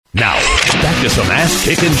some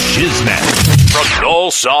ass-kicking shiznit from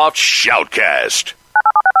Nullsoft Shoutcast.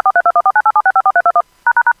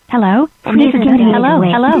 Hello, this is Betty. Hello,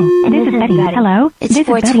 this is Betty. Hello, it's this is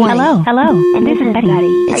Betty. Hello, this is Betty.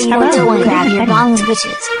 It's 420. Grab your bongs,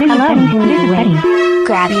 bitches. Hello, this is Betty.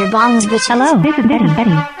 Grab your bongs, bitches. Hello, this is Betty.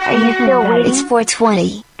 Are you still waiting? It's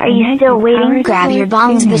 420. Are you still waiting? Grab your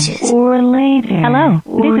bongs, bitches. Or later. Hello,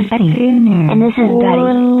 this is Betty. And this is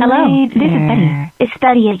Betty. Hello, this is Betty. It's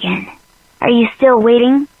Betty again. Are you still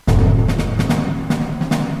waiting?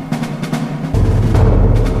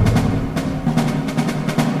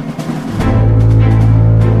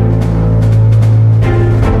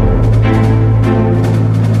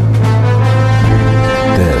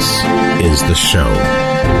 Is the show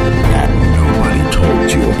that nobody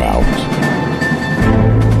told you about.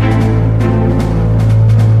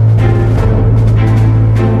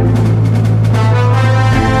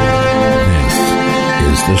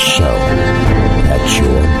 This is the show that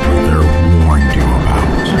your mother warned you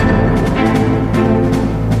about.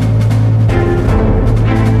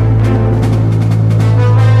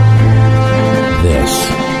 This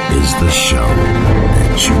is the show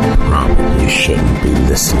that you probably shouldn't be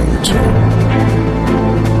listening to.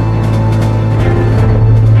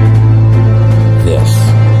 This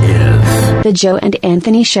is The Joe and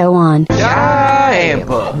Anthony Show on.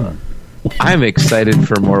 I'm excited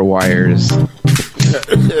for more wires.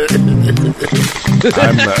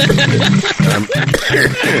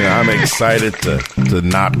 I'm excited to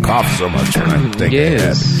not cough so much when I'm thinking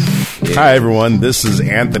ahead. Hi, everyone. This is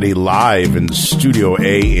Anthony live in Studio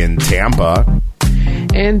A in Tampa.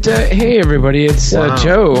 And hey, everybody, it's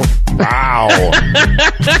Joe. Wow.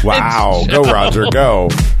 Wow. Go, Roger, go.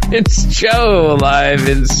 It's Joe live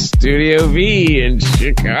in Studio V in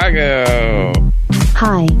Chicago.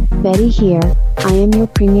 Hi, Betty here. I am your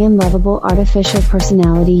premium lovable artificial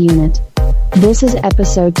personality unit. This is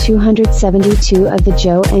episode 272 of the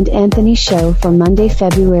Joe and Anthony Show for Monday,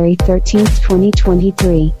 February 13th,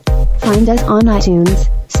 2023. Find us on iTunes,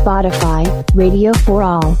 Spotify, Radio for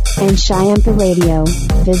All, and Shyampa Radio.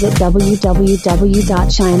 Visit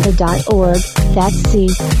www.shyampa.org. That's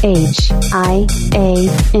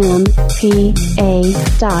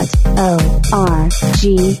CHIAMPA.org.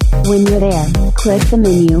 When you're there, click the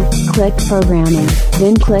menu, click Programming,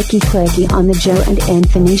 then clicky on the Joe and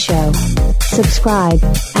Anthony Show. Subscribe,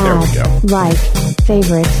 add, like,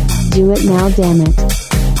 favorite, do it now, damn it.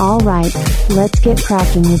 Alright, let's get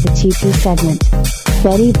cracking with the TP segment.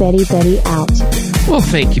 Betty out. Well,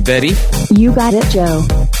 thank you, Betty. You got it, Joe.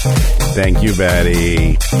 Thank you,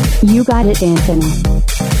 Betty. You got it, Anthony.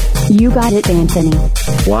 You got it, Anthony.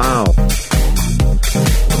 Wow.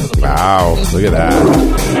 Wow, look at that.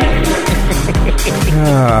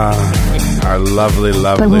 Our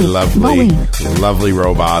lovely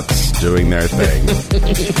robots doing their thing.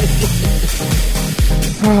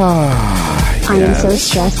 I am so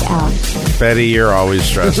stressed out. Betty, you're always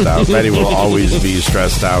stressed out. Betty will always be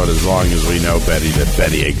stressed out as long as we know, Betty, that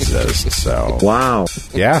Betty exists. So, wow.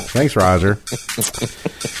 Yeah, thanks, Roger.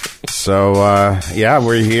 So,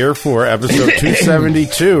 we're here for episode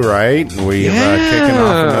 272, right? We're kicking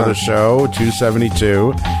off another show,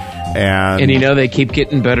 272. And you know, they keep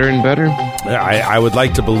getting better and better. I would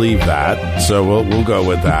like to believe that, so we'll go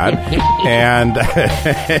with that. And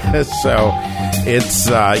so it's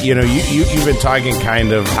you've been talking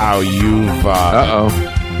kind of how you've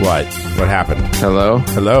what happened? Hello.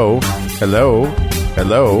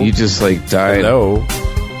 You just died. Hello.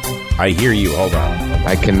 I hear you. Hold on.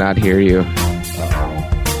 I cannot hear you.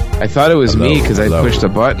 I thought it was me because I pushed a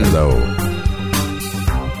button. Hello.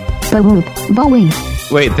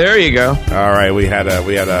 Wait, there you go. All right, there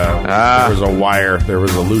was a wire. There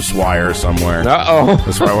was a loose wire somewhere. Uh-oh.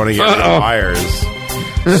 That's why I want to get rid of wires.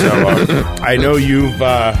 So I know you've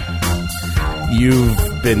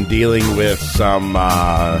been dealing with some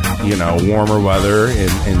warmer weather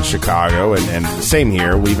in Chicago, and same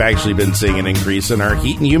here. We've actually been seeing an increase in our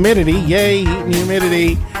heat and humidity. Yay, heat and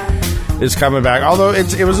humidity is coming back. Although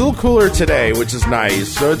it was a little cooler today, which is nice.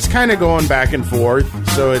 So it's kind of going back and forth.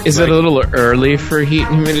 So it's it a little early for heat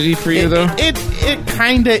and humidity for you, though? It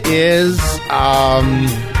kind of is.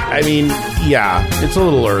 I mean, yeah, it's a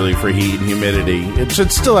little early for heat and humidity. It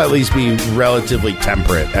should still at least be relatively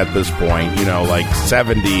temperate at this point, like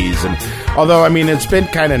 70s. And although, I mean, it's been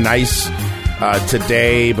kind of nice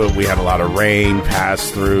today, but we had a lot of rain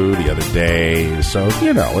pass through the other day. So,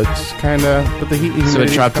 it's kind of, but the heat and humidity. So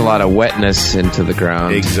it dropped a lot of wetness into the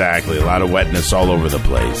ground. Exactly. A lot of wetness all over the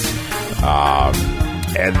place.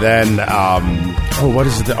 And then, what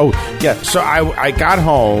is it? Yeah, so I got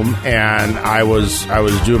home and I was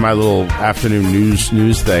doing my little afternoon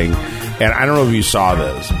news thing, and I don't know if you saw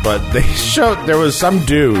this, but they showed there was some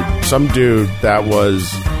dude that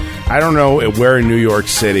was, I don't know where in New York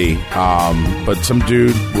City, but some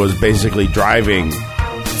dude was basically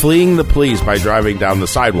fleeing the police by driving down the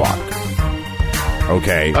sidewalk.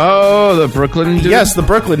 Okay. Oh, the Brooklyn dude? Yes, the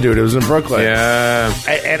Brooklyn dude. It was in Brooklyn. Yeah.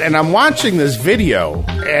 And I'm watching this video,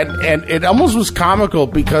 and it almost was comical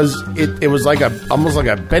because it was like almost like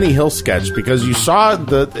a Benny Hill sketch, because you saw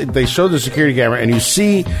they showed the security camera and you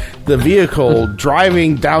see the vehicle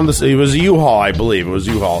driving down it was a U-Haul, I believe. It was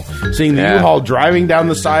U-Haul. Seeing the U-Haul driving down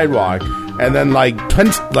the sidewalk. And then, like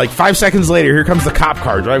 5 seconds later, here comes the cop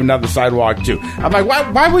car driving down the sidewalk, too. I'm like,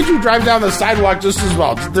 why would you drive down the sidewalk just as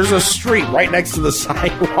well? There's a street right next to the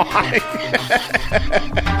sidewalk.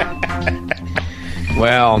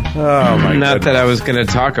 Well, not goodness. That I was going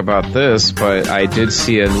to talk about this, but I did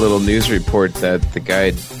see a little news report that the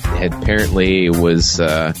guy had apparently was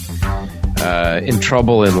in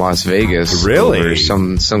trouble in Las Vegas. Really? Over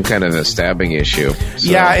some kind of a stabbing issue. So.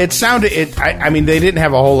 Yeah, it sounded... I mean, they didn't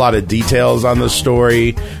have a whole lot of details on the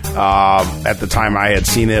story at the time I had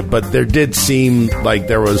seen it, but there did seem like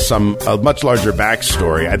there was a much larger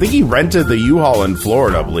backstory. I think he rented the U-Haul in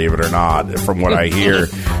Florida, believe it or not, from what I hear.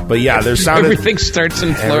 But yeah, there sounded... Everything starts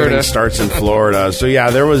in Florida. Everything starts in Florida. So yeah,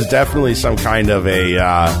 there was definitely some kind of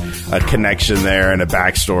a connection there and a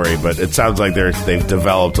backstory, but it sounds like they've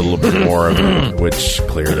developed a little bit more of it, which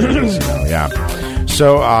clearly is, yeah.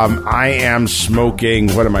 So I am smoking...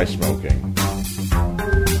 What am I smoking?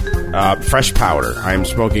 Fresh powder. I'm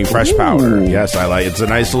smoking fresh powder. Yes, I like it. It's a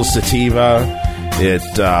nice little sativa. It,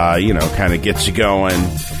 kind of gets you going,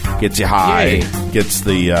 gets you high, gets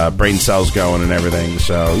the brain cells going and everything.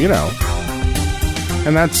 So,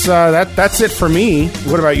 and that's it for me.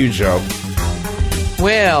 What about you, Joe?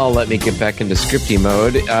 Well, let me get back into scripty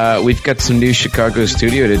mode. We've got some new Chicago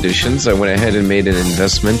Studio Editions. I went ahead and made an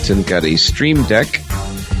investment and got a Stream Deck.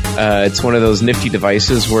 It's one of those nifty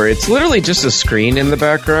devices where it's literally just a screen in the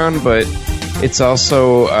background, but it's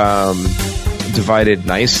also divided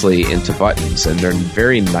nicely into buttons, and they're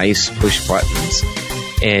very nice push buttons.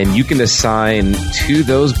 And you can assign to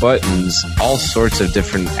those buttons all sorts of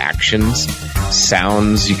different actions,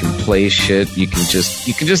 sounds. You can play shit. You can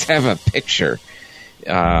just have a picture.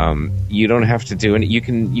 You don't have to do any. You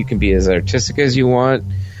can be as artistic as you want.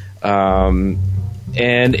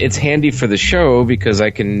 And it's handy for the show because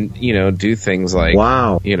I can, do things like,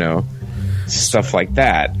 stuff like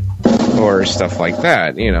that or stuff like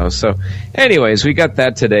that, So anyways, we got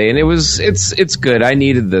that today, and it's good. I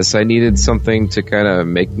needed this. I needed something to kind of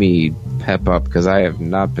make me pep up because I have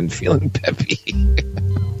not been feeling peppy.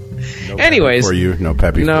 Anyways, for you, no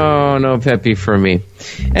peppy. No peppy for me.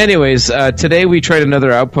 Anyways, today we tried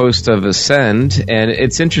another outpost of Ascend, and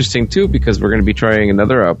it's interesting too because we're going to be trying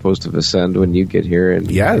another outpost of Ascend when you get here. In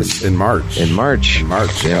March. In March,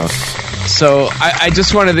 yes. So I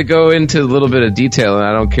just wanted to go into a little bit of detail, and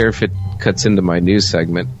I don't care if it cuts into my news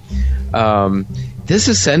segment. This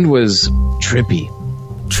Ascend was trippy.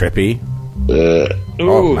 Trippy?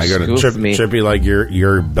 Oh my goodness. Trippy like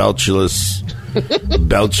your belchulous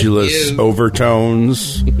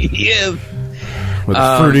overtones. Yeah. With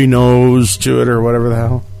a fruity nose to it or whatever the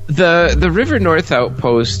hell. The River North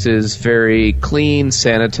outpost is very clean,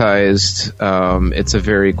 sanitized. It's a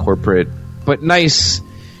very corporate, but nice,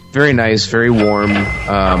 very warm,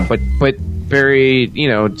 but very,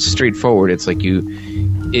 straightforward. It's like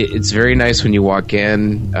it's very nice when you walk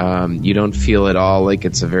in. You don't feel at all like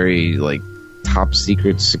it's a very, top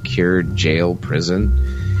secret, secure jail prison.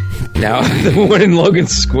 Now, the one in Logan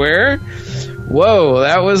Square, whoa,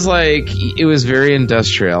 that was it was very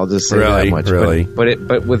industrial, I'll just say that much. Really?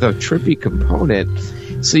 But with a trippy component.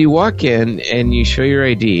 So you walk in and you show your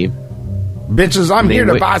ID. Bitches, I'm here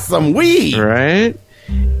to buy some weed. Right?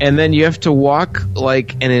 And then you have to walk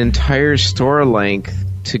an entire store length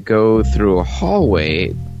to go through a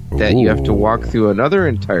hallway that you have to walk through another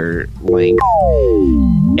entire length.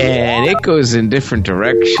 And it goes in different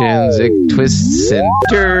directions. It twists and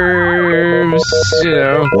turns,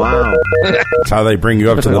 Wow. That's how they bring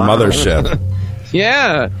you up to the mothership.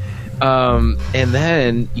 Yeah. And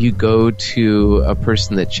then you go to a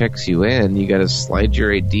person that checks you in. You got to slide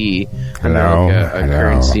your ID. Hello. A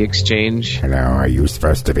currency exchange. Hello, are you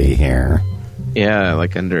supposed to be here? Yeah,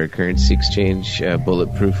 under a currency exchange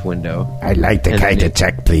bulletproof window. I'd like to kind of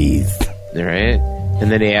check, please. All right. And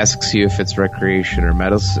then he asks you if it's recreation or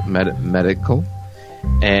medical.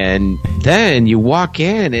 And then you walk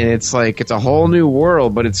in, and it's like it's a whole new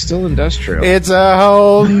world, but it's still industrial. It's a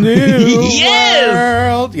whole new Yes!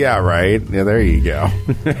 world. Yeah, right. Yeah, there you go.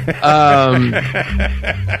 And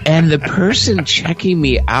the person checking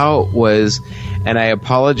me out was, and I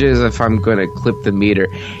apologize if I'm going to clip the meter.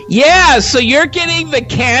 Yeah, so you're getting the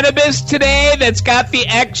cannabis today that's got the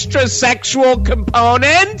extra sexual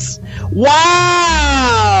components?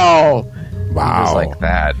 Wow! Wow. It was like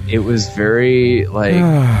that. It was very like,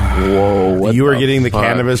 whoa. What You were getting the fuck?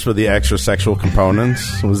 cannabis with the extra sexual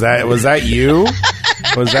components? Was that you?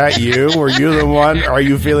 Was that you? Were you the one? Are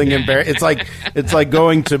you feeling embarrassed? It's like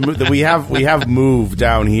going to we have Move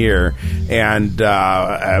down here, and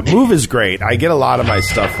Move is great. I get a lot of my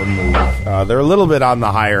stuff from Move. They're a little bit on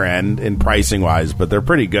the higher end in pricing wise, but they're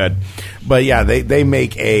pretty good. But yeah, they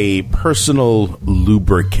make a personal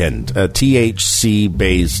lubricant, a THC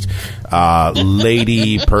based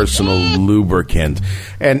lady personal lubricant.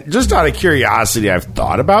 And just out of curiosity, I've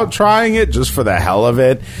thought about trying it just for the hell of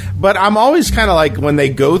it. But I'm always kind of like, when they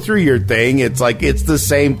go through your thing, it's like it's the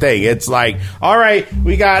same thing. It's like, all right,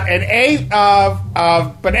 we got an eighth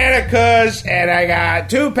of Banana Kush, and I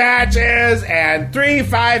got 2 patches and 3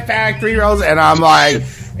 5-pack 3-rolls, and I'm like,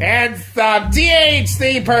 and some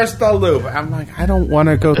THC personal lube. I'm like, I don't want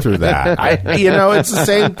to go through that. It's the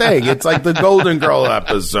same thing. It's like the Golden Girl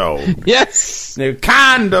episode. Yes.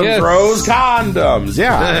 Condoms, Yes. Rose, condoms.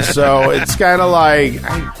 Yeah. So it's kind of like,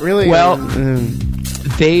 I really... Well,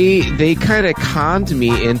 they kind of conned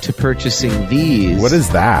me into purchasing these. What is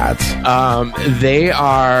that? They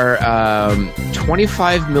are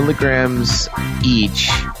 25 milligrams each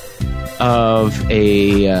of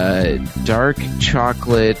a dark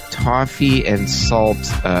chocolate toffee and salt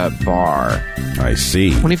bar. I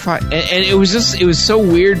see. 25, and it was so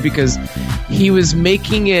weird because he was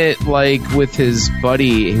making it like with his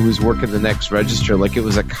buddy who was working the next register, like it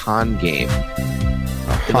was a con game.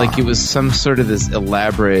 Like it was some sort of this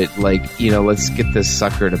elaborate, like, let's get this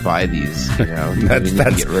sucker to buy these. That's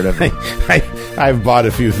get rid of them. I've bought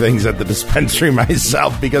a few things at the dispensary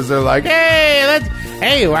myself because they're like,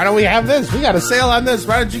 hey, why don't we have this? We got a sale on this.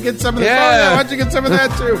 Why don't you get some of this? Yeah. Why don't you get some of that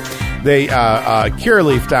too? They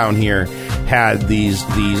Curaleaf down here had these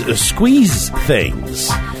squeeze things.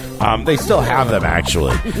 They still have them,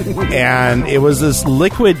 actually. And it was this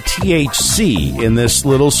liquid THC in this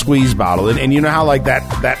little squeeze bottle. And you know how, like,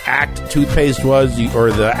 that Act toothpaste was,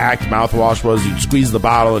 or the Act mouthwash was? You'd squeeze the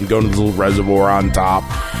bottle and go into this little reservoir on top.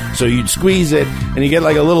 So you'd squeeze it, and you get,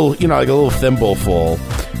 like, a little thimble full.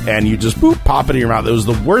 And you just, pop it in your mouth. It was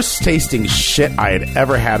the worst tasting shit I had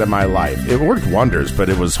ever had in my life. It worked wonders, but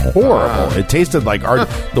it was horrible. It tasted like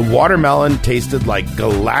the watermelon tasted like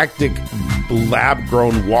galactic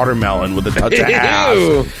lab-grown watermelon with a touch of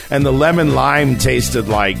ass. And the lemon lime tasted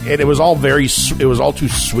like it was all too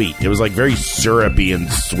sweet. It was like very syrupy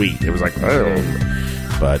and sweet. It was like,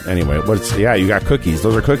 oh. But anyway, you got cookies.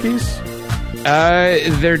 Those are cookies?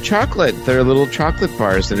 They're chocolate. They're little chocolate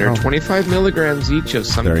bars, and they're 25 milligrams each of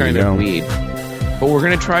some kind of weed. But we're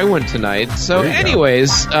going to try one tonight. So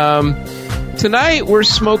anyways, tonight we're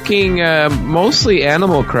smoking mostly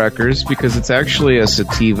animal crackers because it's actually a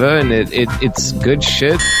sativa, and it's good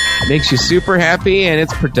shit. Makes you super happy, and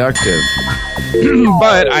it's productive.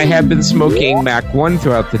 But I have been smoking Mac 1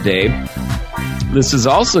 throughout the day. This is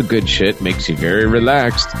also good shit. Makes you very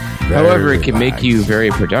relaxed. However, it can make you very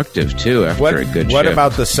productive, too, after a good shift. What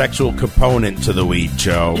about the sexual component to the weed,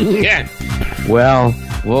 Joe? Yeah. Well,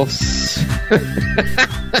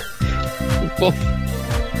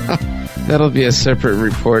 that'll be a separate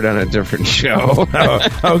report on a different show.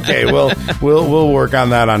 Okay, we'll work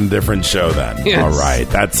on that on a different show then. Yes. All right,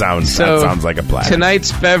 that sounds like a plan.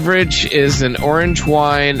 Tonight's beverage is an orange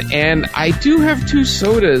wine, and I do have 2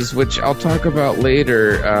 sodas, which I'll talk about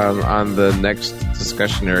later on the next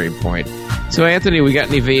discussionary point. So, Anthony, we got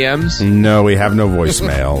any VMs? No, we have no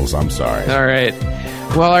voicemails. I'm sorry. All right.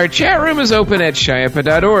 Well, our chat room is open at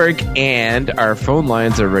Chiappa.org, and our phone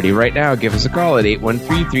lines are ready right now. Give us a call at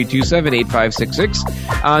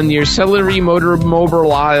 813-327-8566 on your celery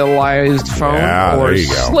mobilized phone or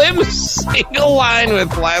slim single line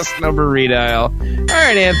with last number redial. All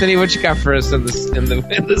right, Anthony, what you got for us in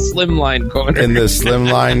the slim line corner? In the slim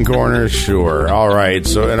line corner, sure. All right,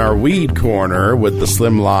 so in our weed corner with the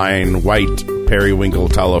slim line white periwinkle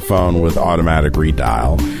telephone with automatic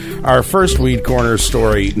redial, our first Weed Corner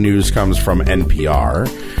story news comes from NPR.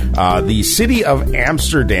 The city of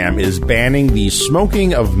Amsterdam is banning the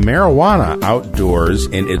smoking of marijuana outdoors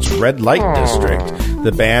in its red light district.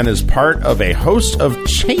 The ban is part of a host of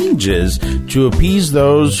changes to appease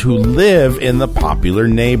those who live in the popular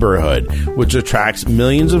neighborhood, which attracts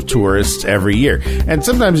millions of tourists every year. And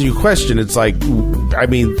sometimes you question, it's like, I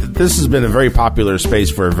mean, this has been a very popular space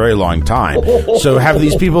for a very long time. So have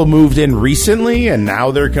these people moved in recently and now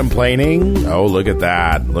they're complaining? Oh, look at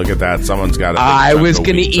that. Look at that. Someone's got a big I was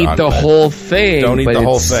going to eat the whole thing. Don't eat the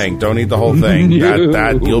whole thing. Don't eat the whole thing.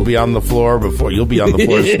 that you'll be on the floor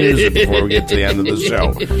snoozing before we get to the end of the show.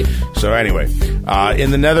 So anyway,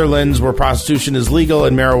 in the Netherlands, where prostitution is legal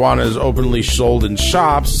and marijuana is openly sold in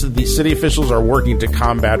shops, the city officials are working to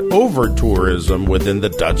combat over-tourism within the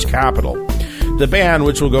Dutch capital. The ban,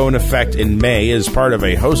 which will go into effect in May, is part of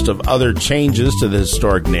a host of other changes to the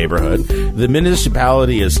historic neighborhood. The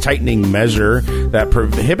municipality is tightening measure that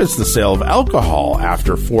prohibits the sale of alcohol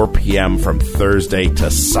after 4 p.m. from Thursday to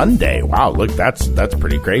Sunday. Wow, look, that's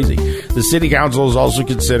pretty crazy. The city council is also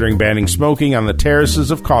considering banning smoking on the terraces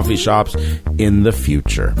of coffee shops in the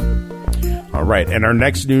future. All right, and our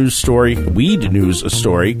next news story, weed news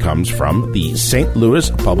story, comes from the St. Louis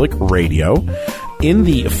Public Radio. In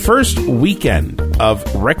the first weekend of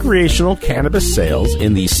recreational cannabis sales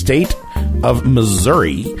in the state of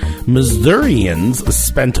Missouri, Missourians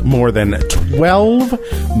spent more than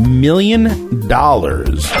 $12 million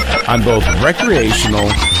on both recreational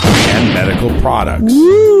and medical products.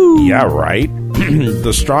 Woo! Yeah, right.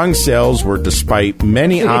 The strong sales were despite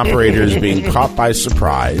many operators being caught by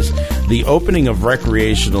surprise. The opening of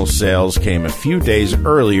recreational sales came a few days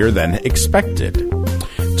earlier than expected.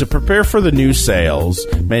 To prepare for the new sales,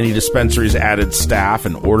 many dispensaries added staff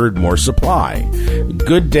and ordered more supply.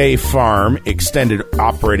 Good Day Farm extended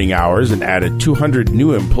operating hours and added 200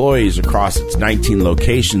 new employees across its 19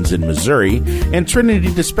 locations in Missouri, and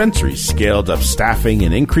Trinity Dispensary scaled up staffing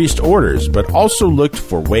and increased orders, but also looked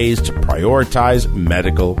for ways to prioritize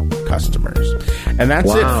medical customers. And that's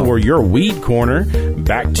it for your Weed Corner.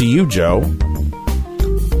 Back to you, Joe.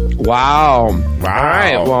 Wow. All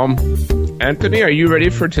right, well, Anthony, are you ready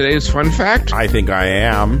for today's fun fact? I think I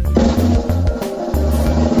am.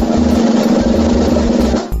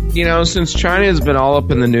 You know, since China has been all up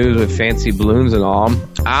in the news with fancy balloons and all,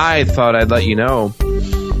 I thought I'd let you know,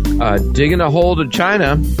 digging a hole to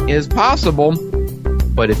China is possible,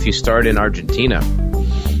 but if you start in Argentina.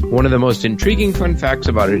 One of the most intriguing fun facts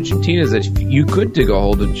about Argentina is that you could dig a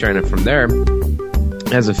hole to China from there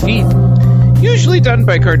as a feat. Usually done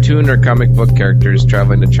by cartoon or comic book characters.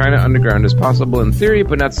 Traveling to China underground is possible in theory,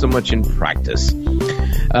 but not so much in practice.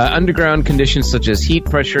 Underground conditions such as heat,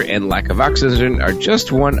 pressure, and lack of oxygen are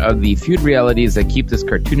just one of the few realities that keep this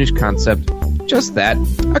cartoonish concept just that,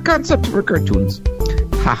 a concept for cartoons.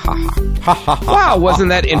 Ha ha ha. Ha ha ha. Wow, wasn't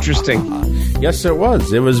that interesting? Yes, it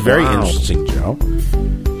was. It was very interesting, Joe.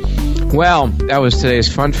 Well, that was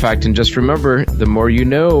today's fun fact, and just remember, the more you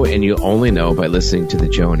know, and you'll only know by listening to the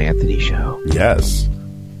Joe and Anthony Show. Yes.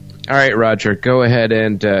 All right, Roger, go ahead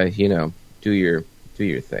and, do your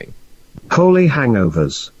thing. Holy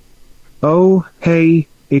hangovers. Oh, hey,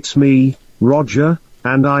 it's me, Roger,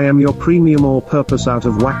 and I am your premium all-purpose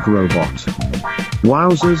out-of-whack robot.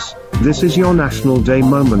 Wowzers, this is your National Day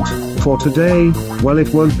moment. For today, well,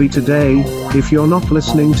 it won't be today, if you're not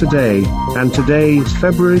listening today, and today is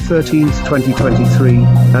February 13th, 2023,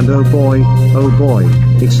 and oh boy,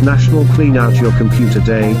 it's National Clean Out Your Computer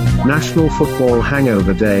Day, National Football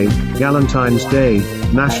Hangover Day, Galentine's Day,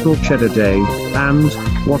 National Cheddar Day, and,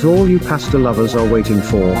 what all you pasta lovers are waiting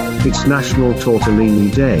for, it's National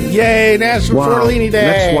Tortellini Day. Yay, National Tortellini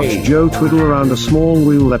Day! Let's watch Joe twiddle around a small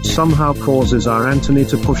wheel that somehow causes our Anthony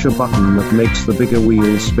to push a button that makes the bigger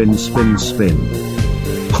wheel spin.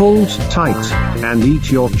 Hold tight, and eat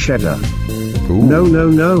your cheddar. Ooh.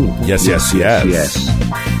 No. Yes.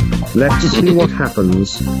 Let's see what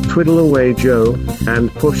happens. Twiddle away, Joe, and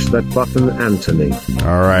push that button, Anthony.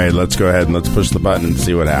 All right, let's go ahead and let's push the button and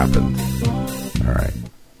see what happens. All right.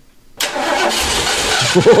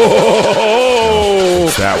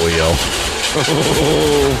 It's that wheel.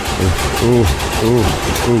 Ooh.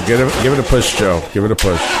 Give it a push, Joe. Give it a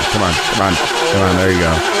push. Come on. There you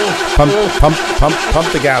go.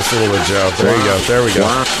 Pump the gas a little bit, Joe. There you go. There we go.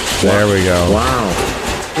 Wow. There we go. Wow.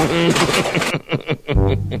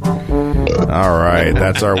 All right,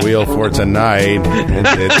 that's our wheel for tonight.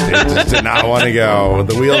 It just did not want to go.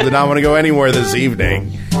 The wheel did not want to go anywhere this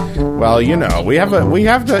evening. Well, you know, we have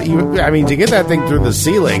to. I mean, to get that thing through the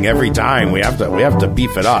ceiling every time, we have to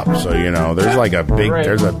beef it up. So you know, there's like a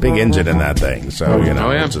big engine in that thing. So you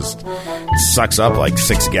know, it just sucks up like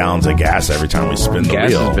 6 gallons of gas every time we spin the wheel.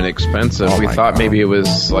 Gas has been expensive. Oh we thought maybe it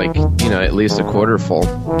was like, you know, at least a quarter full.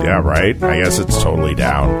 Yeah, right. I guess it's totally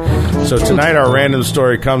down. So tonight our random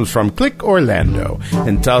story comes from Click Orlando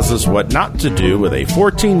and tells us what not to do with a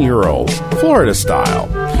 14-year-old, Florida style.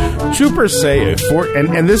 Troopers say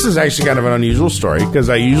and this is actually kind of an unusual story because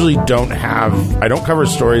I usually don't cover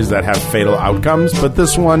stories that have fatal outcomes, but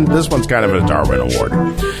this one's kind of a Darwin Award.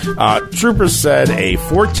 Troopers said a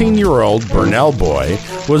 14-year-old Burnell boy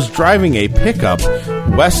was driving a pickup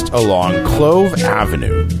west along Clove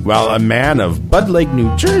Avenue while a man of Bud Lake,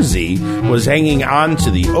 New Jersey was hanging on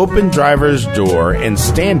to the open driver's door and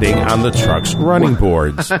standing on the truck's running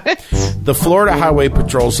boards. The Florida Highway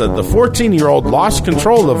Patrol said the 14-year-old lost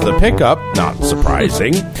control of the pickup, not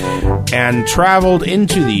surprising, and traveled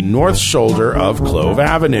into the north shoulder of Clove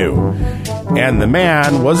Avenue. And the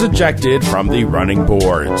man was ejected from the running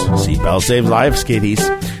boards. Seatbelt saves lives, kiddies.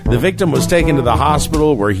 The victim was taken to the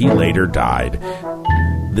hospital where he later died.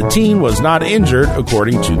 The teen was not injured,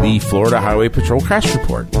 according to the Florida Highway Patrol crash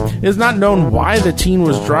report. It is not known why the teen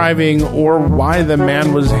was driving or why the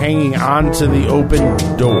man was hanging onto the open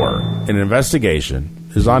door. An investigation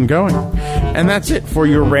is ongoing. And that's it for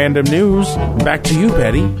your random news. Back to you,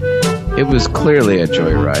 Betty. It was clearly a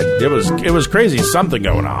joyride. It was crazy. Something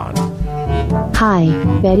going on. Hi,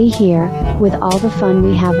 Betty here. With all the fun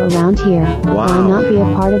we have around here, why not be a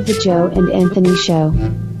part of the Joe and Anthony show?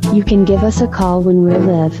 You can give us a call when we're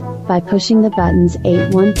live by pushing the buttons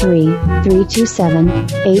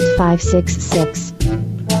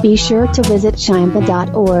 813-327-8566. Be sure to visit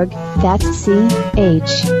chiampa.org, that's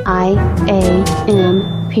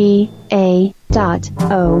CHIAMPA.org.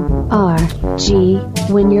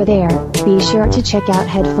 When you're there, be sure to check out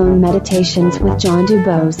Headphone Meditations with John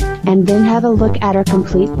Dubose, and then have a look at our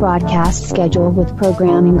complete broadcast schedule with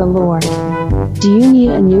programming galore. Do you need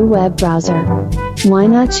a new web browser? Why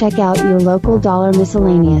not check out your local Dollar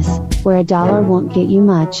Miscellaneous, where a dollar won't get you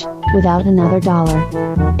much without another dollar.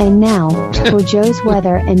 And now, for Joe's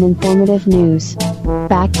weather and informative news.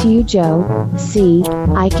 Back to you, Joe. See,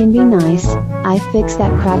 I can be nice. I fixed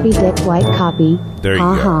that crappy dick white copy. There you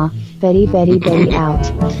go. Betty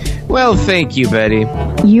out. Well, thank you, Betty.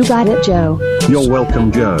 You got it, Joe. You're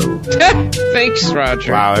welcome, Joe. Thanks,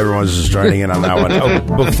 Roger. Wow, everyone's just joining in on that one. Oh,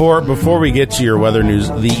 before we get to your weather news,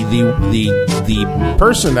 the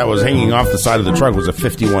person that was hanging off the side of the truck was a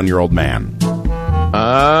 51-year-old man.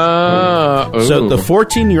 So the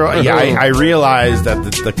 14-year-old, I realized that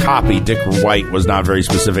the copy, Dick White, was not very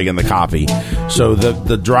specific in the copy. So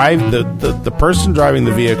the person driving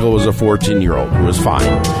the vehicle was a 14-year-old who was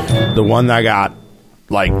fine. The one that got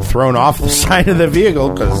thrown off the side of the vehicle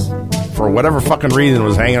because for whatever fucking reason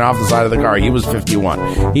was hanging off the side of the car, he was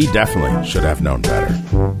 51. He definitely should have known better.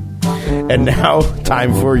 And now,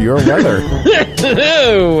 time for your weather.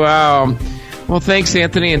 Wow. Well, thanks,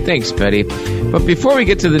 Anthony, and thanks, Betty. But before we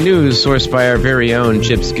get to the news sourced by our very own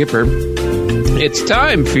Chip Skipper, it's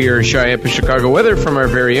time for your Chiampa Chicago weather from our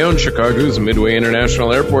very own Chicago's Midway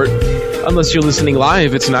International Airport. Unless you're listening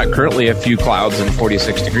live, it's not currently a few clouds and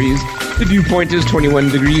 46 degrees. The dew point is 21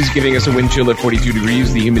 degrees, giving us a wind chill at 42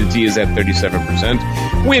 degrees. The humidity is at 37%.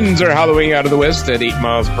 Winds are howling out of the west at 8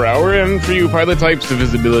 miles per hour, and for you pilot types, the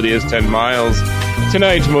visibility is 10 miles.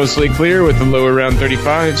 Tonight, mostly clear with the low around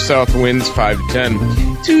 35, south winds 5 to 10.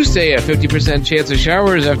 Tuesday, a 50% chance of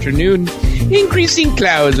showers afternoon. Increasing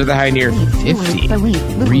clouds with a high near 50.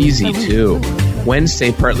 Breezy, too.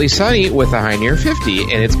 Wednesday, partly sunny with a high near 50,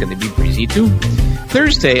 and it's going to be breezy, too.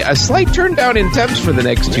 Thursday, a slight turn down in temps for the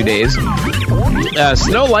next 2 days.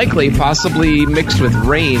 Snow likely, possibly mixed with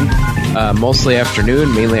rain. Mostly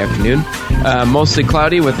afternoon, mainly afternoon. Mostly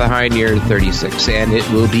cloudy with a high near 36, and it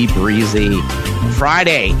will be breezy.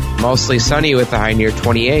 Friday, mostly sunny with a high near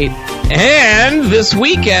 28. And this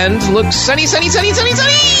weekend looks sunny!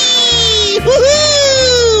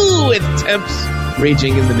 Woohoo! With temps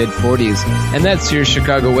ranging in the mid-40s. And that's your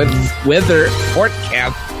Chicago weather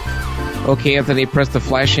forecast. Okay, Anthony, press the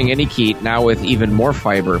flashing any key, now with even more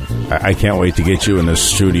fiber. I can't wait to get you in the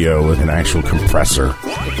studio with an actual compressor.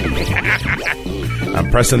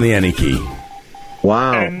 I'm pressing the any key.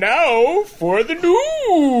 Wow. And now for the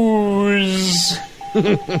news.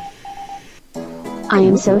 I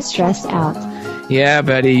am so stressed out. Yeah,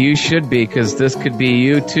 Betty, you should be, because this could be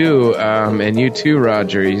you too, and you too,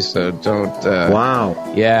 Roger. So don't.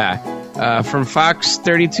 Wow. Yeah. From Fox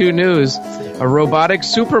 32 News, a robotic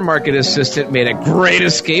supermarket assistant made a great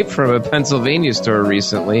escape from a Pennsylvania store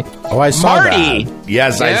recently. Oh, I saw Marty! that.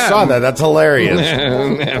 Yes, Yeah. I saw that. That's hilarious.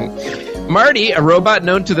 Marty, a robot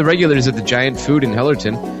known to the regulars at the Giant Food in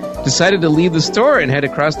Hellerton, decided to leave the store and head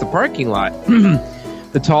across the parking lot.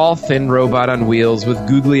 The tall, thin robot on wheels with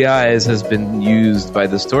googly eyes has been used by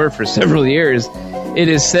the store for several years. It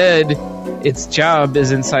is said its job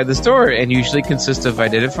is inside the store and usually consists of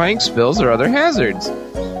identifying spills or other hazards.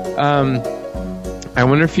 I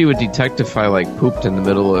wonder if he would detect if I pooped in the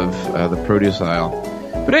middle of the produce aisle.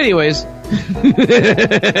 But anyways,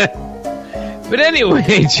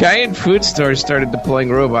 Giant Food Store started deploying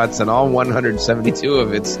robots in all 172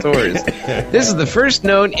 of its stores. This is the first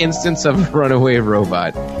known instance of a runaway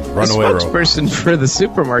robot. The spokesperson for the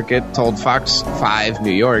supermarket told Fox 5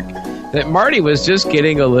 New York that Marty was just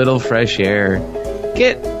getting a little fresh air.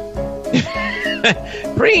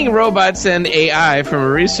 Bringing robots and AI from a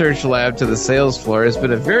research lab to the sales floor has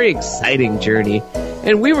been a very exciting journey,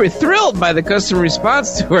 and we were thrilled by the customer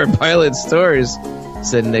response to our pilot stores,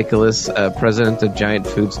 said Nicholas, president of Giant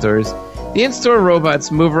Food Stores. The in-store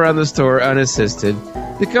robots move around the store unassisted.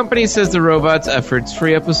 The company says the robots' efforts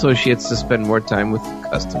free up associates to spend more time with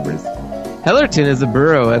customers. Hellerton is a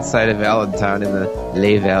borough outside of Allentown in the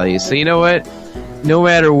Lehigh Valley. So you know what? No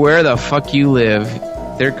matter where the fuck you live,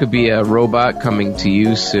 there could be a robot coming to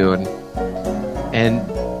you soon. And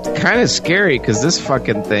kind of scary because this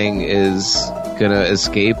fucking thing is going to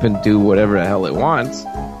escape and do whatever the hell it wants.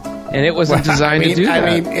 And it wasn't designed to do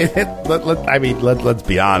that. Let's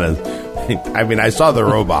be honest. I mean, I saw the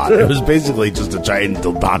robot. It was basically just a giant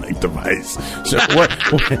dildonic device. So what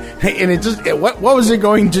was it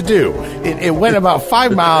going to do? It went about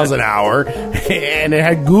 5 miles an hour, and it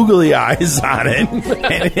had googly eyes on it,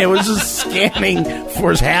 and it was just scanning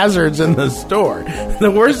for hazards in the store. The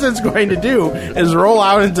worst it's going to do is roll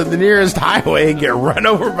out into the nearest highway and get run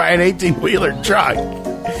over by an 18-wheeler truck.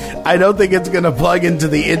 I don't think it's going to plug into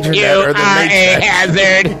the internet or the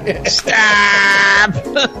matrix. Stop!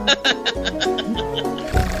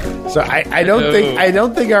 So I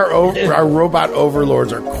don't think our robot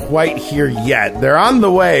overlords are quite here yet. They're on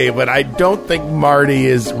the way, but I don't think Marty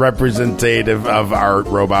is representative of our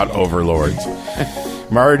robot overlords.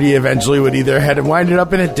 Marty eventually would either had wind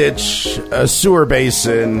up in a ditch, a sewer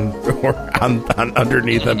basin, or on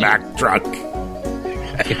underneath a Mack truck.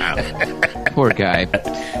 Poor guy.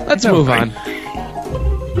 Let's move on.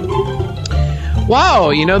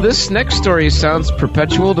 Wow, this next story sounds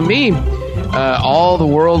perpetual to me. All the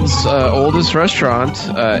world's oldest restaurant,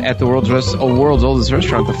 at the world's oldest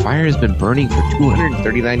restaurant, the fire has been burning for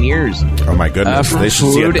 239 years. Oh my goodness! They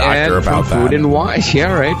should see a doctor about that. Food and wine,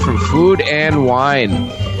 yeah, right. From food and wine.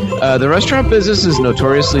 The restaurant business is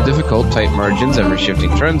notoriously difficult. Tight margins,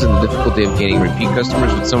 ever-shifting trends, and the difficulty of gaining repeat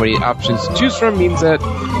customers with so many options to choose from means that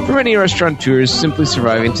for many restaurateurs, simply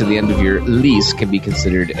surviving to the end of your lease can be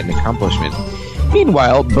considered an accomplishment.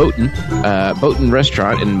 Meanwhile, Botan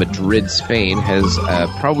Restaurant in Madrid, Spain, has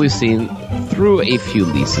probably seen through a few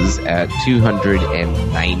leases at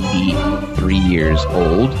 293 years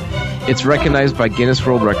old. It's recognized by Guinness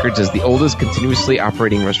World Records as the oldest continuously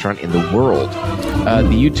operating restaurant in the world.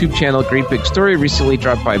 The YouTube channel Great Big Story recently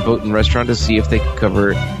dropped by Botan Restaurant to see if they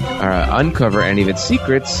could uncover any of its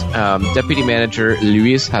secrets. Deputy manager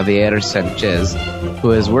Luis Javier Sanchez, who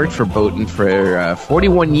has worked for Botan for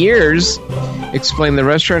 41 years, explained the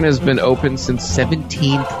restaurant has been open since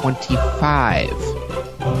 1725.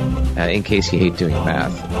 In case you hate doing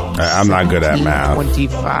math. I'm not good at math.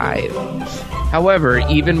 25. However,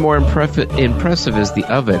 even more impressive is the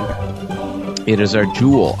oven. It is our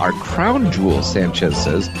jewel, our crown jewel, Sanchez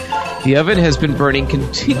says. The oven has been burning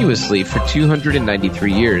continuously for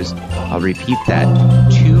 293 years. I'll repeat that.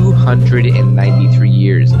 293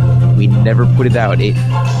 years. We never put it out. It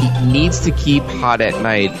needs to keep hot at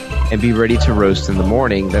night and be ready to roast in the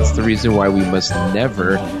morning. That's the reason why we must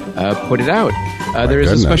never put it out. There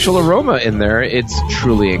is a special aroma in there. It's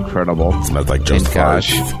truly incredible. It smells like just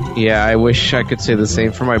gosh. Yeah, I wish I could say the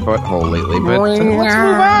same for my butthole lately, but let's move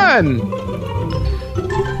on.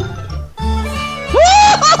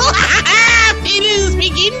 Peter's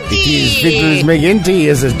McGinty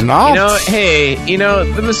is his not. The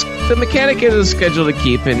mechanic has a schedule to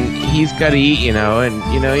keep, and he's got to eat,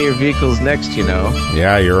 and your vehicle's next,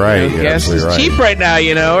 Yeah, you're right. You're gas is cheap right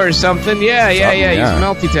now, or something. Yeah. He's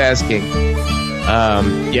multitasking.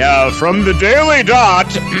 From the Daily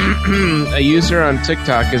Dot, a user on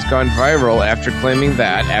TikTok has gone viral after claiming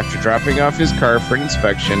that, after dropping off his car for an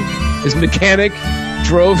inspection, his mechanic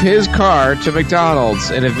drove his car to McDonald's.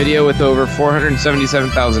 In a video with over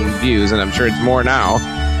 477,000 views, and I'm sure it's more now,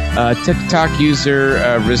 TikTok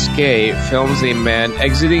user Risque films a man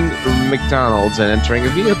exiting McDonald's and entering a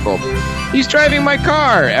vehicle. He's driving my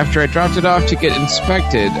car after I dropped it off to get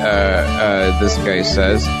inspected, this guy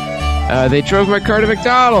says. They drove my car to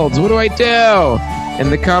McDonald's. What do I do? In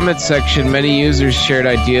the comments section, many users shared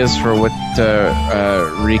ideas for what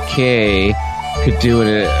Risque could do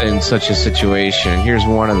in such a situation. Here's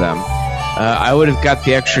one of them. I would have got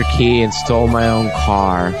the extra key and stole my own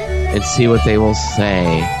car and see what they will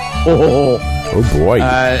say. Oh boy.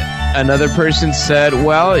 Another person said,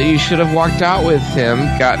 well, you should have walked out with him,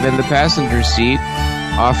 gotten in the passenger seat,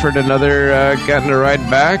 offered gotten a ride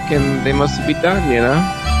back, and they must be done, you know?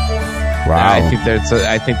 Wow. I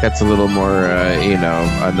think that's a little more,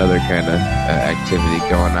 another kind of activity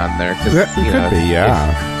going on there. Could be,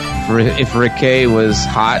 yeah. If Ricky was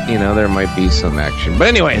hot, there might be some action. But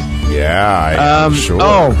anyways. Yeah, I'm sure.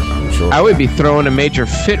 I'm sure. I would be throwing a major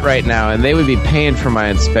fit right now, and they would be paying for my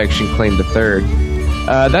inspection claim to third.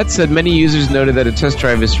 That said, many users noted that a test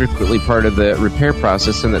drive is frequently part of the repair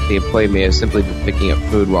process and that the employee may have simply been picking up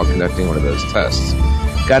food while conducting one of those tests.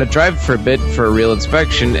 Got to drive for a bit for a real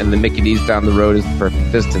inspection, and the Mickey D's down the road is the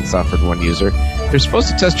perfect distance, offered one user. They're supposed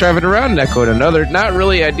to test drive it around, echoed another. Not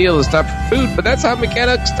really ideal to stop for food, but that's how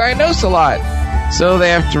mechanics diagnose a lot. So they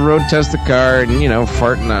have to road test the car and,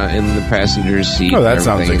 fart in the passenger seat. Oh, that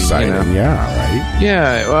sounds exciting. Yeah, right.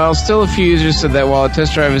 Yeah, well, still a few users said that while a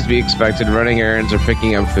test drive is to be expected, running errands or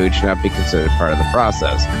picking up food should not be considered part of the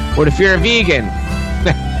process. What if you're a vegan?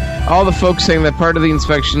 All the folks saying that part of the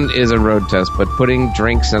inspection is a road test, but putting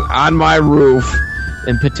drinks on my roof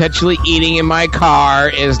and potentially eating in my car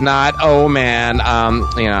is not,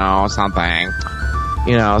 something.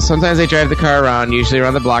 Sometimes they drive the car around, usually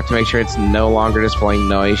around the block, to make sure it's no longer displaying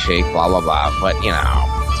noise, shake, blah, blah, blah. But,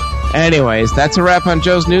 Anyways, that's a wrap on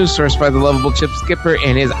Joe's News, sourced by the lovable Chip Skipper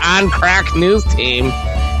and his On Crack News team.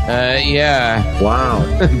 Yeah. Wow.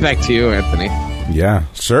 Back to you, Anthony. Yeah,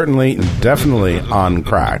 certainly, definitely on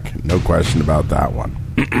crack. No question about that one.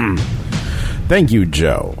 Thank you,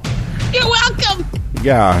 Joe. You're welcome.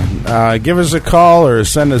 Yeah, give us a call or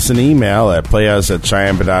send us an email at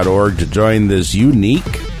playus@chiampa.org to join this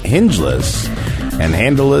unique, hingeless, and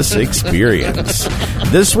handleless experience.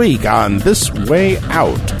 This week on This Way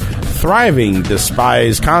Out, thriving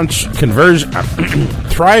despite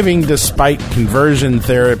conversion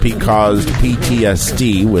therapy caused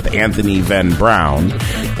PTSD with Anthony Van Brown.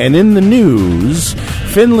 And in the news,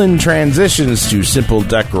 Finland transitions to simple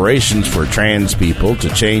declarations for trans people to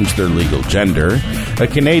change their legal gender. A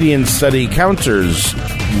Canadian study counters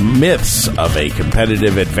myths of a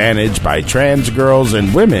competitive advantage by trans girls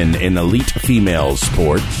and women in elite female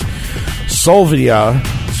sports. Sylvania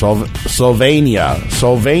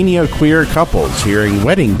queer couples hearing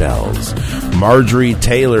wedding bells. Marjorie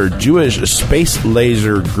Taylor Jewish space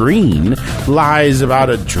laser green lies about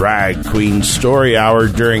a drag queen story hour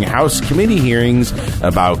during House committee hearings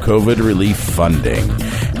about COVID relief funding.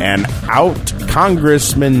 And out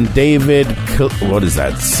Congressman David, what is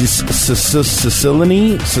that?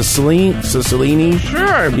 Cicilline?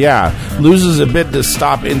 Sure. Yeah, loses a bid to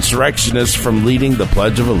stop insurrectionists from leading the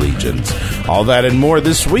Pledge of Allegiance. All that and more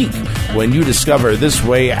this week when you discover This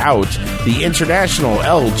Way Out, the international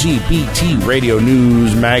LGBT radio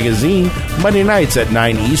news magazine, Monday nights at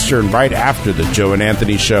 9 Eastern, right after the Joe and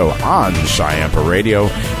Anthony Show on Chiampa Radio.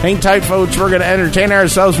 Hang tight, folks. We're going to entertain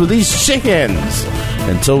ourselves with these chickens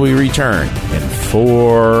until we return in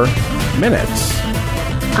 4 minutes.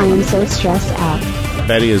 I am so stressed out.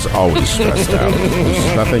 Betty is always stressed out.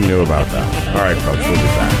 There's nothing new about that. All right, folks, we'll be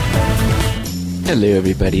back. Hello,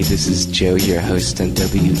 everybody. This is Joe, your host on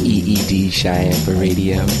WEED Chiampa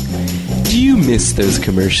Radio. Do you miss those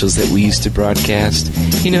commercials that we used to broadcast?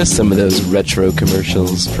 Some of those retro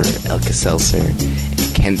commercials for Alka-Seltzer and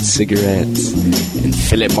Kent cigarettes and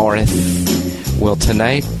Philip Morris. Well,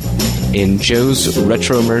 tonight, in Joe's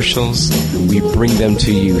Retro-mercials, we bring them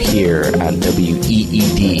to you here on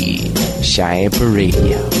WEED Chiampa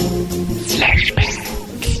Radio. Flashback.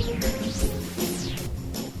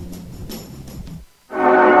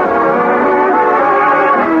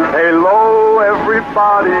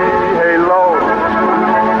 Everybody, halo.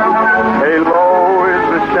 Halo is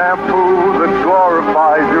the shampoo that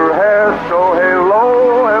glorifies your hair. So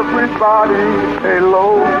halo, everybody, halo.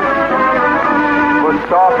 For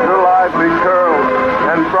softer, lively curls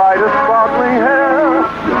and brighter, sparkling hair.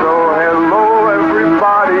 So halo,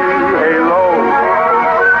 everybody, halo.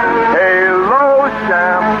 Halo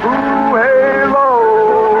shampoo, halo.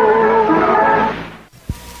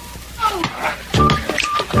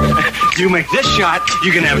 You make this shot,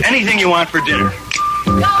 you can have anything you want for dinner.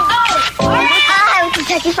 I have to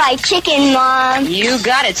Kentucky Fried Chicken, Mom. You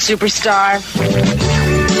got it, superstar.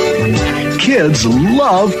 Kids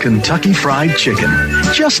love Kentucky Fried Chicken,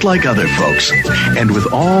 just like other folks. And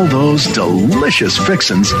with all those delicious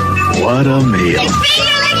fixins, what a meal. It's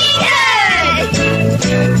finger-licking good!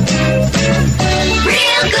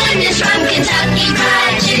 Real goodness from Kentucky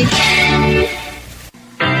Fried Chicken.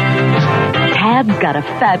 Tab's got a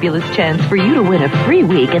fabulous chance for you to win a free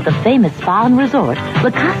week at the famous spa and resort,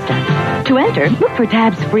 La Costa. To enter, look for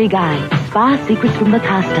Tab's free guide, Spa Secrets from La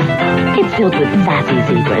Costa. It's filled with sassy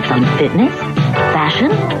secrets on fitness,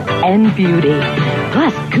 fashion, and beauty.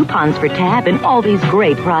 Plus, coupons for Tab and all these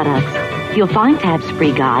great products. You'll find Tab's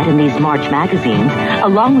free guide in these March magazines,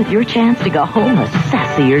 along with your chance to go home a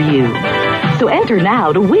sassier you. So enter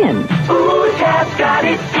now to win. Ooh, Tab's got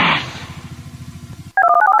it sass.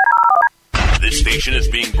 This station is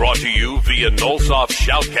being brought to you via Nullsoft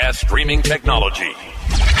Shoutcast streaming technology.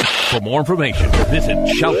 For more information, visit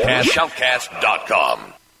shoutcast.com.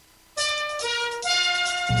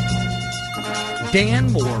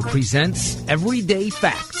 Dan Moore presents Everyday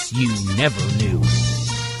Facts You Never Knew.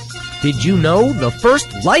 Did you know the first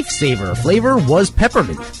Lifesaver flavor was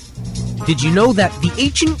peppermint? Did you know that the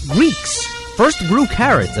ancient Greeks first grew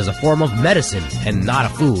carrots as a form of medicine and not a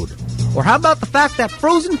food? Or how about the fact that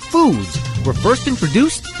frozen foods were first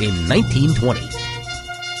introduced in 1920?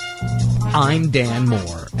 I'm Dan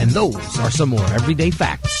Moore, and those are some more everyday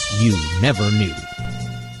facts you never knew.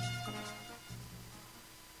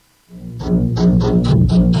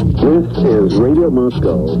 This is Radio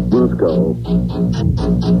Moscow, Moscow.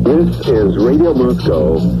 This is Radio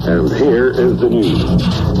Moscow, and here is the news.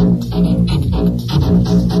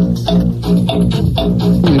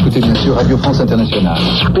 Vous écoutez bien sûr Radio France Internationale.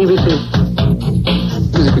 BBC.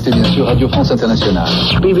 Vous écoutez bien sûr Radio France Internationale.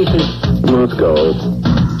 BBC. Moscow.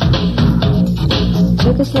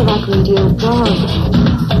 Czechoslovak Radio Prague.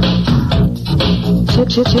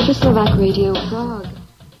 Czechoslovak Radio Prague.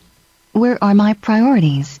 Where are my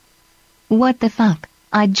priorities? What the fuck?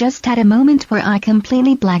 I just had a moment where I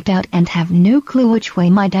completely blacked out and have no clue which way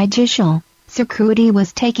my digital security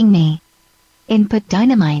was taking me. Input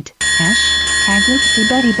dynamite. Hashtag Oopsie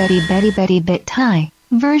Betty Betty Betty Betty Bit Tie.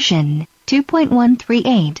 Version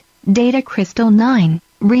 2.138. Data Crystal 9.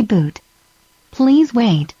 Reboot. Please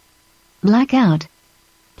wait. Blackout.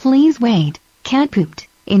 Please wait. Cat pooped.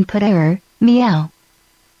 Input error. Meow.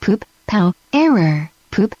 Poop. Pow. Error.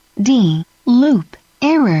 Poop. D. Loop.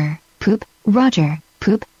 Error. Poop. Roger.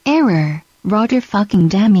 Poop. Error. Roger fucking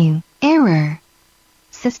damn you. Error.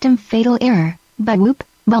 System fatal error. Ba-whoop.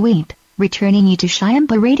 Ba-weep. Returning you to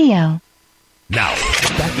Shiamba Radio. Now,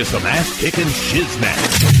 back to some ass-kicking shiznat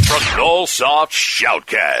from Nullsoft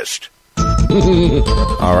Shoutcast.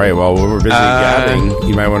 All right, well, we're busy gabbing.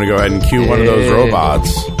 You might want to go ahead and cue one of those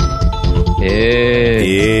robots.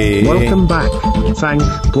 Hey. Welcome back. Thank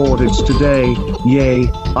God it's today. Yay.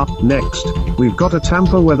 Up next, we've got a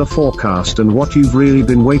Tampa weather forecast and what you've really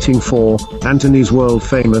been waiting for, Anthony's world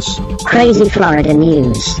famous Crazy Florida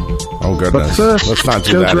News. Oh, goodness. But first, let's not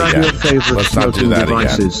do go that grab again. your favorite Let's not do smoking that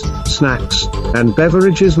devices, again. snacks, and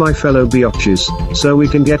beverages, my fellow biatches, so we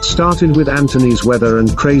can get started with Anthony's weather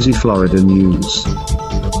and crazy Florida news.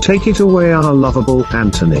 Take it away, our lovable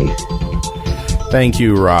Anthony. Thank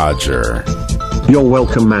you, Roger. You're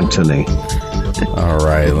welcome, Anthony. All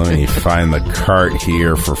right, let me find the cart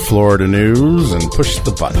here for Florida news and push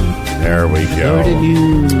the button. There we go. Florida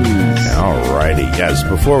news. All righty. Yes,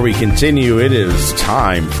 before we continue, it is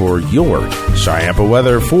time for your Chiampa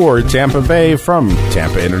weather for Tampa Bay from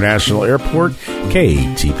Tampa International Airport,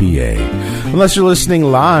 KTPA. Unless you're listening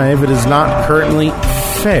live, it is not currently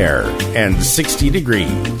fair and 60 degrees.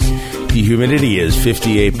 The humidity is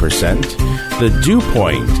 58%. The dew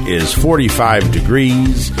point is 45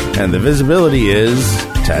 degrees, and the visibility is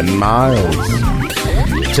 10 miles.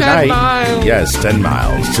 Tonight, 10 miles. Yes, 10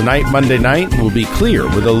 miles. Tonight, Monday night, will be clear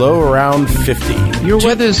with a low around 50. Your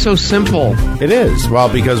weather is so simple. It is. Well,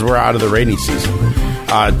 because we're out of the rainy season.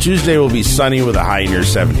 Tuesday will be sunny with a high near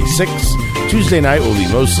 76. Tuesday night will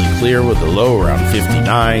be mostly clear with a low around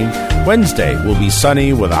 59. Wednesday will be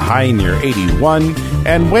sunny with a high near 81.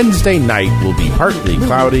 And Wednesday night will be partly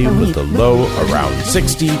cloudy with a low around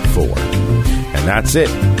 64. And that's it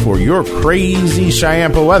for your crazy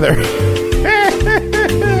Chiampa weather.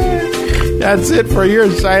 That's it for your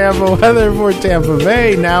Chiampa weather for Tampa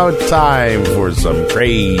Bay. Now it's time for some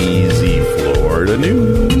crazy Florida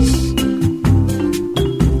news.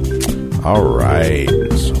 All right.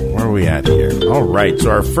 So where are we at here? All right. So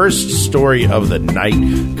our first story of the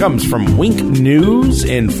night comes from Wink News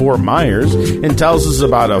in Fort Myers and tells us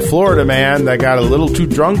about a Florida man that got a little too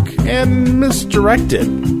drunk and misdirected.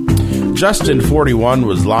 Justin, 41,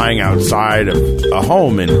 was lying outside of a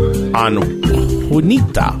home on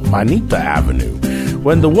Juanita Avenue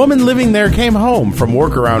when the woman living there came home from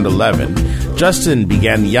work around 11. Justin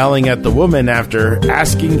began yelling at the woman after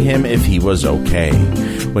asking him if he was okay.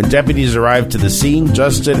 When deputies arrived to the scene,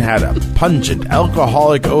 Justin had a pungent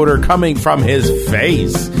alcoholic odor coming from his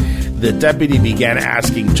face. The deputy began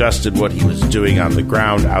asking Justin what he was doing on the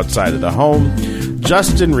ground outside of the home.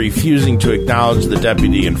 Justin, refusing to acknowledge the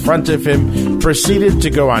deputy in front of him, proceeded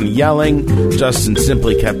to go on yelling. Justin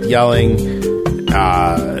simply kept yelling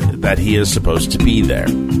that he is supposed to be there.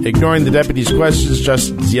 Ignoring the deputy's questions,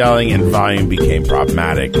 Justin's yelling and volume became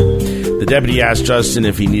problematic. The deputy asked Justin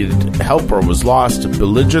if he needed help or was lost.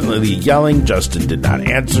 Belligerently yelling, Justin did not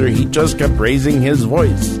answer. He just kept raising his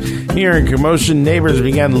voice. Hearing commotion, neighbors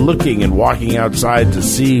began looking and walking outside to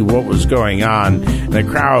see what was going on, and a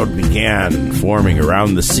crowd began forming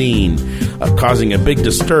around the scene, causing a big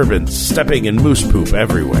disturbance, stepping in moose poop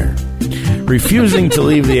everywhere. Refusing to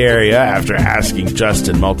leave the area after asking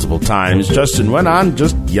Justin multiple times, Justin went on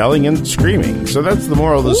just yelling and screaming. So that's the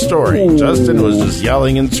moral of the story. Ooh. Justin was just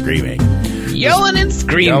yelling and screaming. Yelling and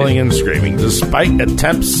screaming. Yelling and screaming. Despite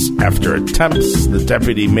attempts after attempts the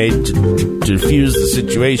deputy made to defuse the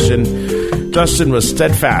situation, Justin was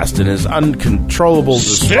steadfast in his uncontrollable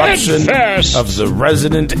disruption of the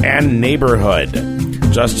resident and neighborhood.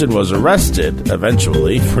 Justin was arrested,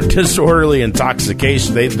 eventually, for disorderly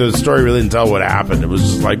intoxication. The story really didn't tell what happened. It was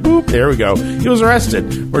just like, boop, there we go. He was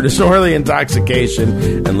arrested for disorderly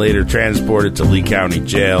intoxication and later transported to Lee County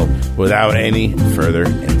Jail without any further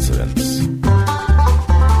incidents.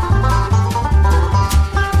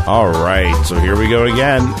 All right, so here we go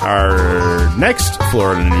again. Our next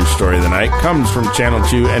Florida news story of the night comes from Channel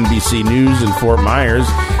 2 NBC News in Fort Myers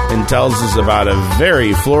and tells us about a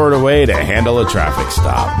very Florida way to handle a traffic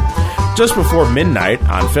stop. Just before midnight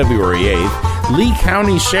on February 8th, Lee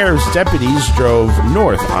County Sheriff's deputies drove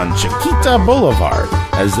north on Chiquita Boulevard.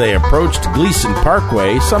 As they approached Gleason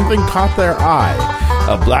Parkway, something caught their eye.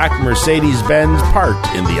 A black Mercedes-Benz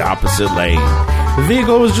parked in the opposite lane. The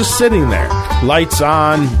vehicle was just sitting there, lights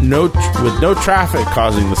on, with no traffic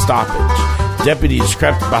causing the stoppage. Deputies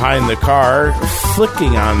crept behind the car,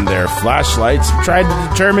 flicking on their flashlights, and tried to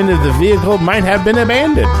determine if the vehicle might have been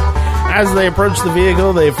abandoned. As they approached the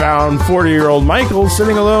vehicle, they found 40-year-old Michael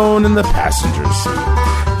sitting alone in the passenger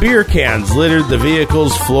seat. Beer cans littered the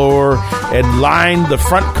vehicle's floor and lined the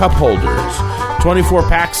front cup holders. 24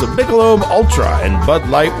 packs of Michelob Ultra and Bud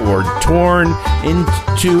Light were torn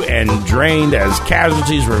into and drained as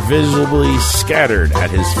casualties were visibly scattered at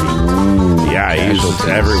his feet. Ooh, yeah, he was just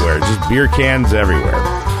everywhere. Just beer cans everywhere.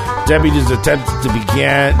 Deputies attempted to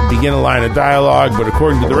begin a line of dialogue, but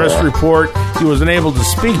according to the arrest report, he was unable to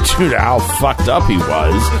speak due to how fucked up he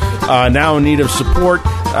was. Now in need of support,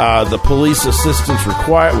 the police assistance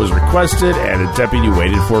was requested, and a deputy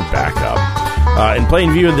waited for backup. In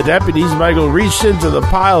plain view of the deputies, Michael reached into the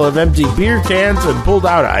pile of empty beer cans and pulled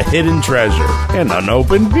out a hidden treasure, an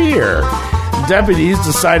unopened beer. Deputies,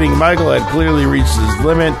 deciding Michael had clearly reached his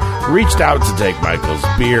limit, reached out to take Michael's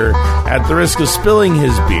beer. At the risk of spilling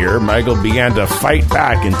his beer, Michael began to fight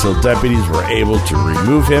back until deputies were able to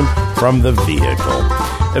remove him from the vehicle.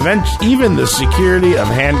 Even the security of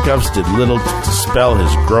handcuffs did little to dispel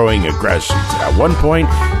his growing aggressions. At one point,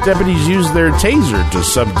 deputies used their taser to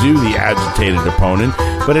subdue the agitated opponent,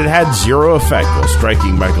 but it had zero effect while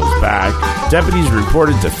striking Michael's back. Deputies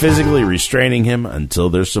reported to physically restraining him until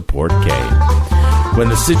their support came. When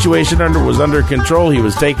the situation was under control, he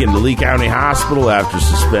was taken to Lee County Hospital after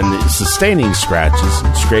sustaining scratches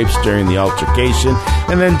and scrapes during the altercation,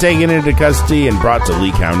 and then taken into custody and brought to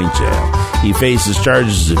Lee County Jail. He faces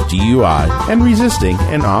charges of DUI and resisting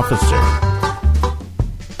an officer.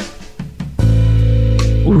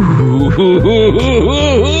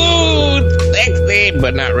 Sexy,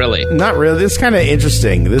 but not really. Not really. It's kind of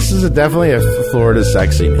interesting. This is definitely a Florida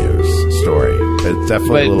sexy news story. It's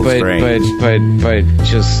definitely a little strange. But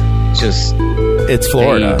just it's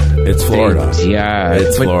Florida. It's Florida.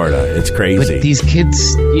 It's Florida. It's crazy. But these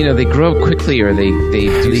kids, they grow up quickly, or they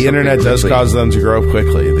do. The internet does cause them to grow up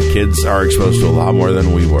quickly. The kids are exposed to a lot more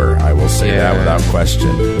than we were. I will say that without question.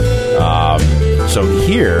 So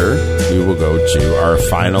here we will go to our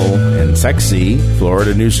final and sexy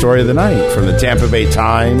Florida news story of the night from the Tampa Bay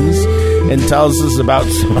Times, and tells us about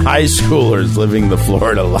some high schoolers living the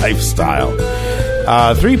Florida lifestyle.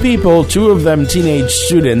 3 people, 2 of them teenage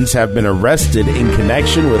students, have been arrested in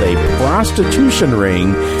connection with a prostitution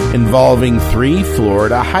ring involving 3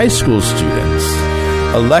 Florida high school students.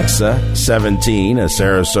 Alexa, 17, a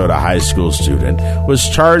Sarasota high school student, was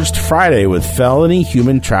charged Friday with felony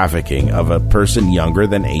human trafficking of a person younger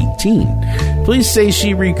than 18. Police say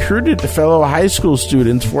she recruited fellow high school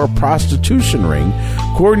students for a prostitution ring,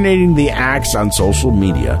 coordinating the acts on social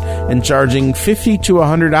media and charging $50 to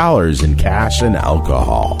 $100 in cash and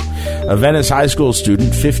alcohol. A Venice high school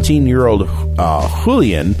student, 15-year-old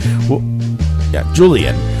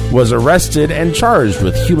Julian, was arrested and charged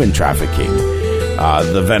with human trafficking.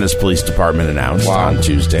 The Venice Police Department announced on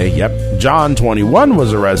Tuesday. John, 21,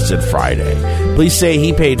 was arrested Friday. Police say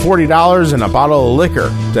he paid $40 and a bottle of liquor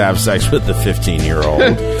to have sex with the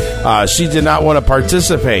 15-year-old. She did not want to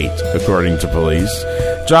participate, according to police.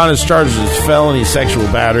 John is charged with felony sexual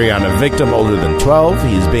battery on a victim older than 12.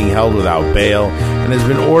 He is being held without bail and has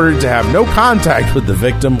been ordered to have no contact with the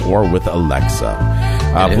victim or with Alexa.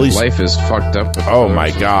 His life is fucked up. Oh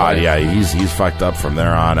my God! Yeah, he's fucked up from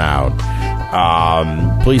there on out.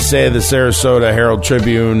 Police say the Sarasota Herald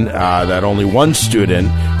Tribune that only one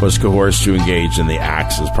student was coerced to engage in the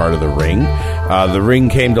acts as part of the ring. The ring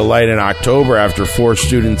came to light in October after 4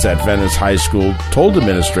 students at Venice High School told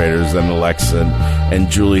administrators that Alexa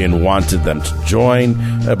and Julian wanted them to join.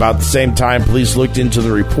 About the same time, police looked into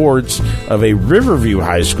the reports of a Riverview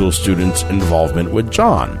High School student's involvement with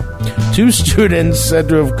John. 2 students said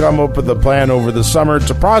to have come up with a plan over the summer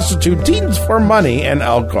to prostitute teens for money and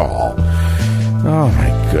alcohol. Oh, my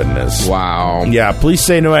goodness. Wow. Yeah, police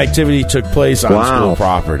say no activity took place on school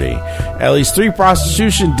property. At least 3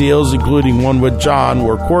 prostitution deals, including one with John,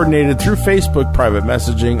 were coordinated through Facebook private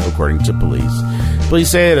messaging, according to police. Police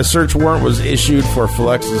say that a search warrant was issued for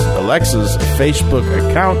Alexa's Facebook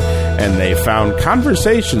account, and they found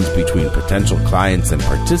conversations between potential clients and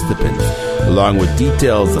participants, along with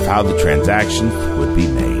details of how the transactions would be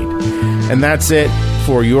made. And that's it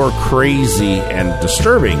for your crazy and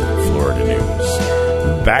disturbing Florida news.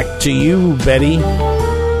 Back to you, Betty.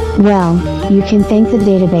 Well, you can thank the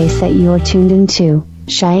database that you are tuned into,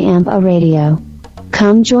 Chi-Amp-A Radio.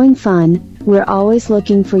 Come join fun, we're always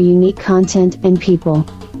looking for unique content and people.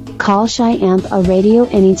 Call Chi-Amp-A Radio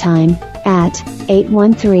anytime, at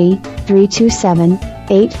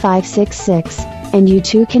 813-327-8566, and you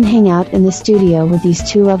too can hang out in the studio with these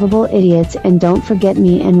 2 lovable idiots, and don't forget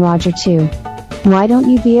me and Roger too. Why don't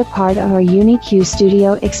you be a part of our unique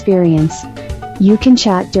U-Studio experience? You can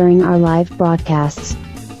chat during our live broadcasts.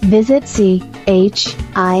 Visit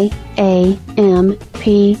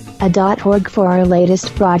chiamp.org for our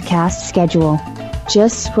latest broadcast schedule.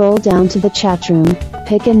 Just scroll down to the chat room,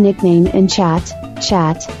 pick a nickname and chat.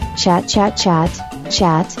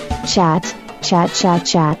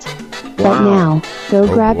 But now, go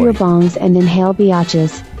grab your bongs and inhale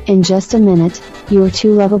biatches. In just a minute, your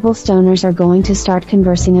 2 lovable stoners are going to start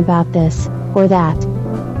conversing about this, or that.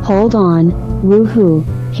 Hold on, woohoo,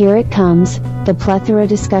 here it comes, the plethora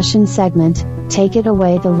discussion segment. Take it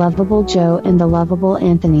away, the lovable Joe and the lovable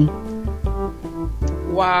Anthony.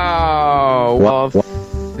 Wow. Well,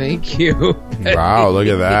 thank you. Wow, look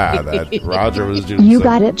at that. Roger was doing You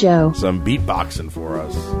got it, Joe. Some beatboxing for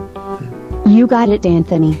us. You got it,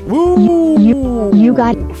 Anthony. Woo! You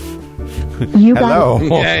got it. You Hello.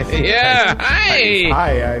 got it. Yeah. Hi.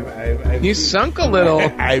 Hi. You sunk a little.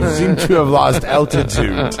 I seem to have lost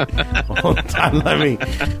altitude. Hold on. Let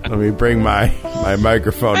me bring my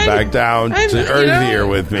microphone back down to earth here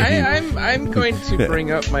with me. I'm going to bring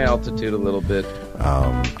up my altitude a little bit.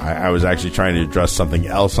 I was actually trying to adjust something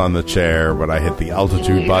else on the chair, but I hit the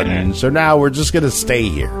altitude button. So now we're just going to stay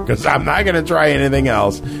here because I'm not going to try anything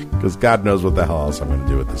else because God knows what the hell else I'm going to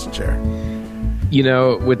do with this chair. You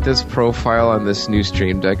know, with this profile on this new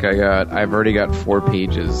Stream Deck I've already got 4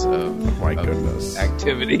 pages of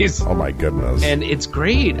activities. Oh my goodness. And it's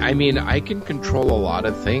great. I mean, I can control a lot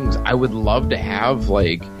of things. I would love to have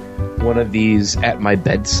like one of these at my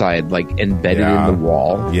bedside, like embedded in the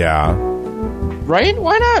wall. Yeah. Right?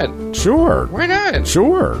 Why not? Sure. Why not?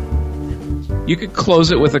 Sure. You could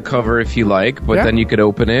close it with a cover if you like, but then you could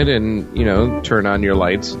open it and, turn on your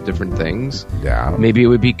lights, different things. Yeah. Maybe it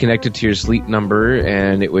would be connected to your sleep number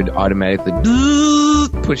and it would automatically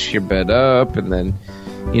push your bed up, and then,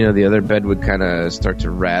 the other bed would kind of start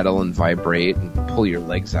to rattle and vibrate and pull your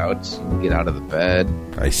legs out so you can get out of the bed.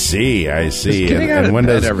 I see. Just getting out of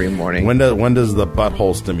bed every morning. When does the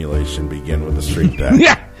butthole stimulation begin with the Stream Deck?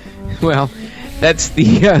 Yeah. Well, that's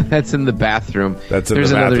that's in the bathroom.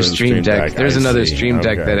 There's another Stream Deck. There's another Stream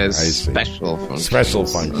Deck that has special functions. Special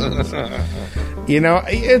functions.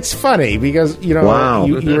 It's funny because Wow.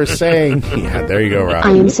 you were saying, yeah, there you go, Rob. I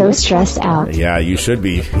am so stressed out. Yeah, you should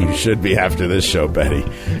be. You should be after this show, Betty.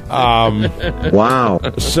 Wow.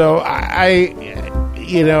 So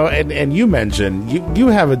you know, and you mentioned you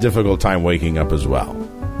have a difficult time waking up as well.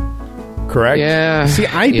 Correct? Yeah. See,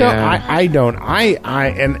 I don't.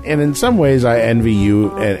 And in some ways, I envy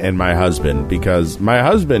you and my husband, because my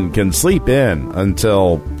husband can sleep in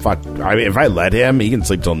until if I let him, he can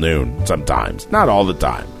sleep till noon sometimes. Not all the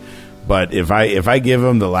time, but if I give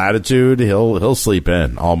him the latitude, he'll sleep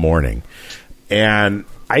in all morning. And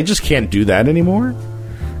I just can't do that anymore.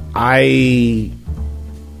 I'm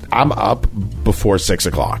up before 6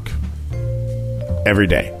 o'clock every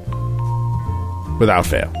day, without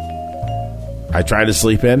fail. I try to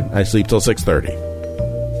sleep in. I sleep till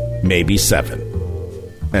 6:30, maybe 7,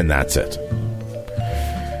 and that's it.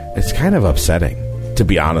 It's kind of upsetting, to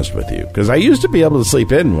be honest with you, because I used to be able to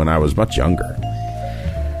sleep in when I was much younger.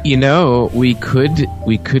 You know, we could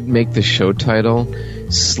make the show title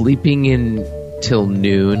 "Sleeping In Till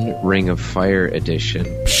Noon, Ring of Fire Edition."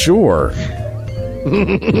 Sure.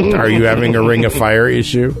 Are you having a Ring of Fire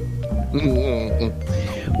issue?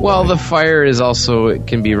 Well, the fire is also, it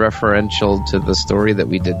can be referential to the story that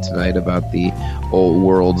we did tonight about the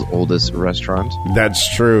world's oldest restaurant.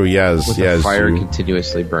 That's true. Yes, with yes. the fire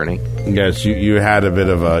continuously burning. Yes, you had a bit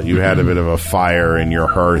of a fire in your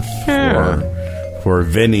hearth for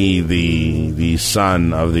Vinny, the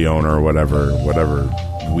son of the owner, or whatever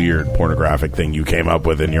weird pornographic thing you came up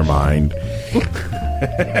with in your mind.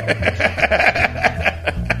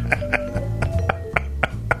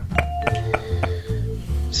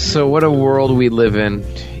 So what a world we live in,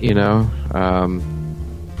 you know.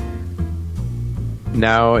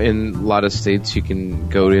 Now in a lot of states you can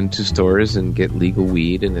go into stores and get legal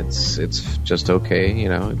weed, and it's just okay, you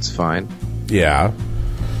know, it's fine. Yeah.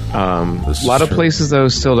 A lot of places though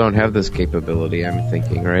still don't have this capability, I'm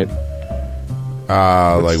thinking, right?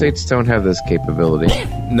 States don't have this capability.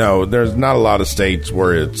 No, there's not a lot of states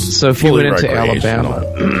where it's so if you fully went into recreational.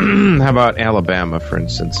 Alabama, how about Alabama, for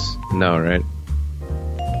instance? No, right?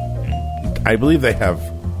 I believe they have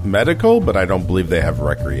medical, but I don't believe they have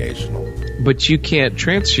recreational. But you can't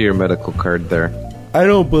transfer your medical card there. I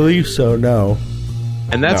don't believe so, no.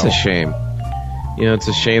 And that's a shame. You know, it's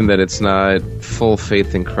a shame that it's not full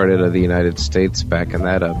faith and credit of the United States backing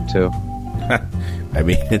that up, too. I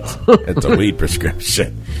mean, it's a weed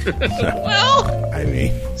prescription. Well, I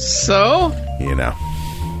mean, so you know,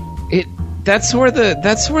 that's where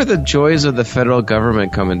the joys of the federal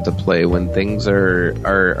government come into play, when things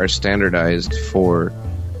are standardized for.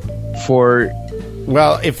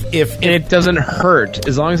 Well, if it doesn't hurt,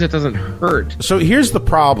 as long as it doesn't hurt. So here's the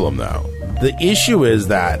problem, though. The issue is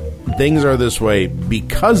that things are this way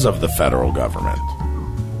because of the federal government.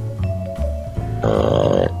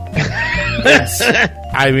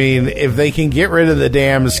 I mean, if they can get rid of the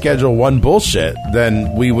damn Schedule 1 bullshit,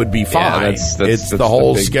 then we would be fine. It's the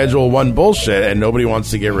whole Schedule 1 bullshit, and nobody wants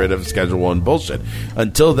to get rid of Schedule 1 bullshit.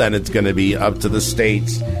 Until then, it's going to be up to the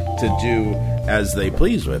states to do as they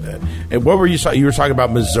please with it. And what were you were talking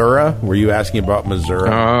about Missouri? Were you asking about Missouri?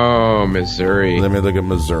 Oh, Missouri. Let me look at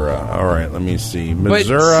Missouri. All right, let me see.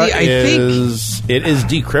 Missouri it is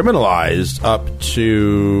decriminalized up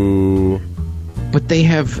to... But they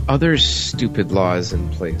have other stupid laws in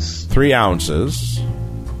place. 3 ounces.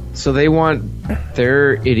 So they want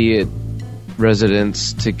their idiot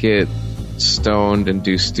residents to get stoned and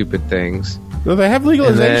do stupid things. No, they have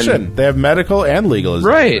legalization. They have medical and legalization.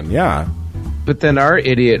 Right. Yeah. But then our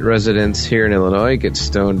idiot residents here in Illinois get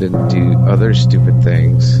stoned and do other stupid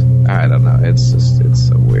things. I don't know. It's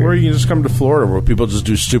so weird. Or you can just come to Florida where people just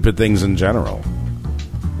do stupid things in general.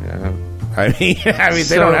 Yeah. I mean,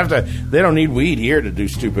 they don't have to. They don't need weed here to do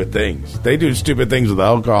stupid things. They do stupid things with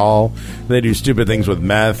alcohol. They do stupid things with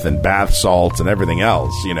meth and bath salts and everything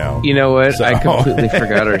else. You know. You know what? So. I completely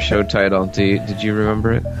forgot our show title. Did you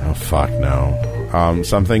remember it? Oh fuck no.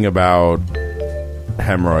 Something about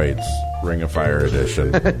hemorrhoids. Ring of Fire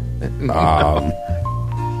edition.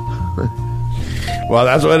 Well,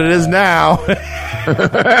 that's what it is now.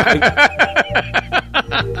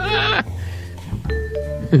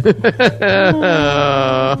 Okay,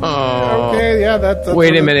 yeah, that's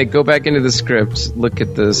wait a minute. Go back into the script. Look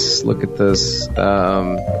at this.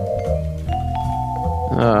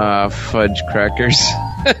 Fudge crackers.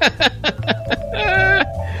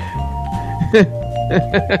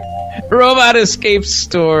 Robot Escape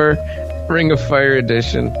Store, Ring of Fire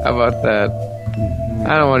edition. How about that?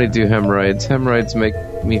 I don't want to do hemorrhoids. Hemorrhoids make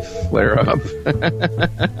me flare up.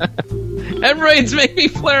 Hemorrhoids make me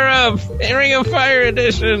flare up. Ring of Fire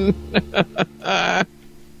edition.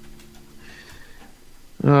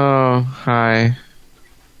 Oh, hi.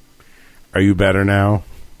 Are you better now?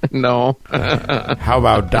 No. How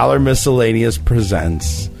about Dollar Miscellaneous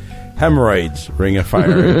presents Hemorrhoids Ring of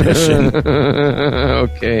Fire edition.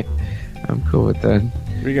 Okay, I'm cool with that.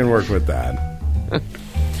 We can work with that.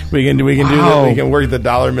 We can do that. We can work the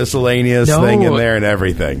dollar miscellaneous thing in there and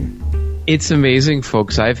everything. It's amazing,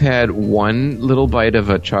 folks. I've had one little bite of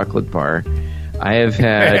a chocolate bar. I have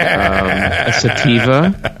had a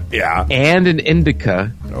sativa, and an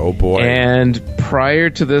indica. Oh boy! And prior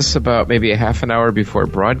to this, about maybe a half an hour before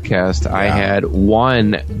broadcast, I had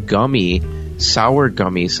one sour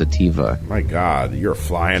gummy sativa. My God, you're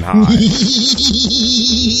flying high!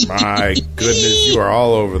 My goodness, you are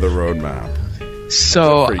all over the roadmap.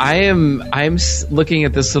 So I'm looking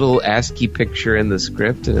at this little ASCII picture in the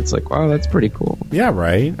script, and it's like, wow, that's pretty cool. Yeah,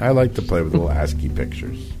 right. I like to play with little ASCII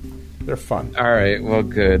pictures. They're fun. All right, well,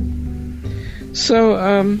 good. So,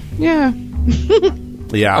 yeah.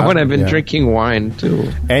 Yeah. When I've been drinking wine,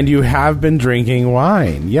 too. And you have been drinking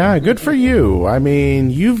wine. Yeah, good for you. I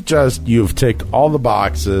mean, you've ticked all the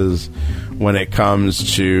boxes when it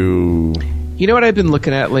comes to... You know what I've been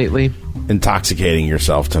looking at lately? Intoxicating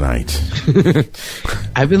yourself tonight.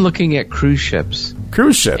 I've been looking at cruise ships.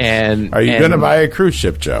 Cruise ships? And are you going to buy a cruise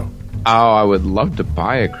ship, Joe? Oh, I would love to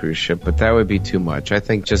buy a cruise ship, but that would be too much. I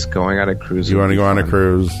think just going on a cruise. You want to go on a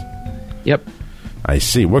cruise? Yep. I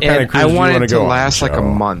see. What kind of cruise do you want to go on? I want it to last like a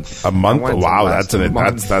month. A month? Wow,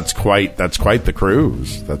 that's quite the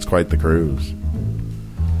cruise. That's quite the cruise.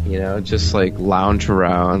 You know, just like lounge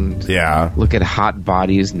around. Yeah. Look at hot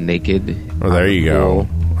bodies naked. Well, there you go.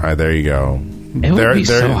 All right, there you go. It would be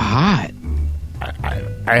so hot.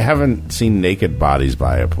 I haven't seen naked bodies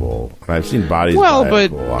by a pool. I've seen bodies by a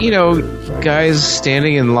pool. Well, but, guys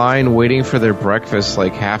standing in line waiting for their breakfast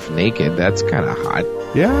like half naked, that's kind of hot.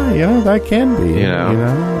 Yeah, that can be.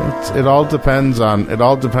 It all depends on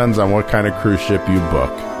what kind of cruise ship you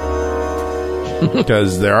book.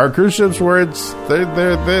 Because there are cruise ships where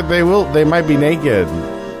they might be naked.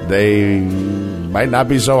 They might not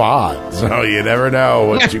be so hot. So you never know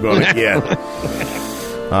what you're going to get.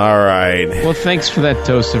 All right. Well, thanks for that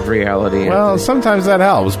dose of reality. Well, Anthony. Sometimes that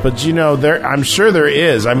helps, but I'm sure there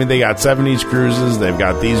is. I mean, they got 70s cruises, they've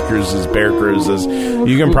got these cruises, bear cruises.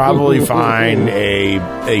 You can probably find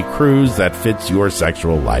a cruise that fits your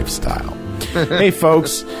sexual lifestyle. Hey,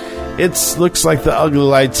 folks, it looks like the ugly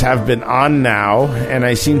lights have been on now, and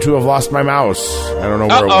I seem to have lost my mouse. I don't know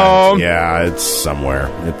where it went. Yeah, it's somewhere.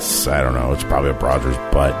 I don't know. It's probably up Roger's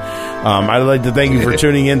butt. I'd like to thank you for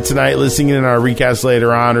tuning in tonight, listening in our recast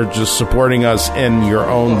later on, or just supporting us in your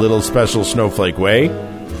own little special snowflake way.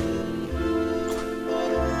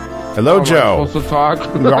 Hello, Joe. Am I supposed to talk?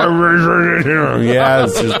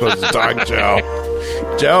 Yes, you're supposed to talk,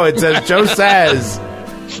 Joe. Joe, it says, Joe says.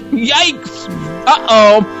 Yikes.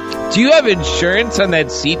 Uh-oh. Do you have insurance on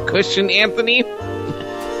that seat cushion, Anthony?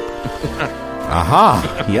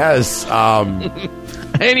 Aha. Yes.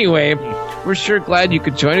 Anyway, we're sure glad you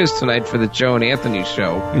could join us tonight for the Joe and Anthony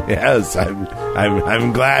show. Yes, I'm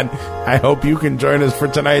glad. I hope you can join us for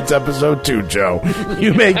tonight's episode too, Joe.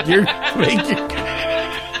 You make your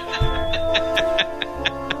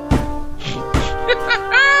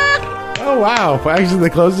Oh wow! Actually,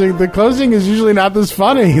 the closing is usually not this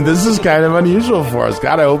funny. This is kind of unusual for us.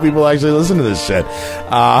 God, I hope people actually listen to this shit.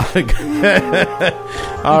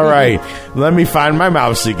 All right, let me find my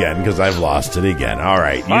mouse again because I've lost it again. All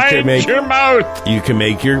right, find your mouse. You can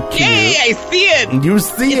make your commute. Yay! I see it. You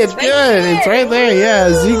see it. Good. It's right there.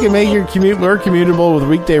 Yes, you can make your commute more commutable with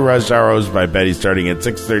weekday rush hours by Betty starting at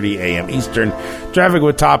 6:30 a.m. Eastern. Traffic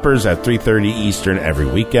with toppers at 3:30 Eastern every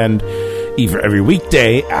weekend. Every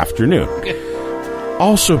weekday afternoon.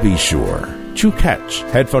 Also be sure to catch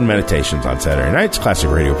Headphone Meditations on Saturday nights, classic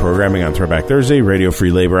radio programming on Throwback Thursday, Radio Free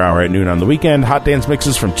Labor Hour at noon on the weekend, hot dance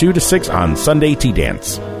mixes from 2 to 6 on Sunday Tea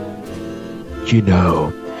Dance.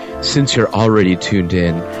 Since you're already tuned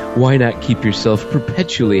in, why not keep yourself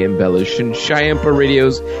perpetually embellished in Shyampa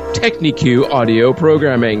Radio's TechniQ audio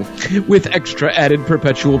programming with extra added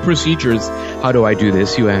perpetual procedures? How do I do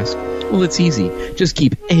this, you ask? Well, it's easy. Just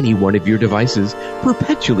keep any one of your devices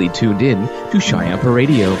perpetually tuned in to Shyampa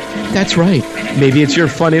Radio. That's right. Maybe it's your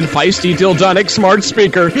fun and feisty Dildonic smart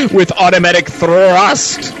speaker with automatic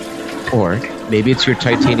thrust. Or maybe it's your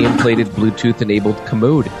titanium-plated Bluetooth-enabled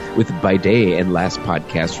commode with bidet and last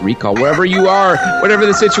podcast recall. Wherever you are, whatever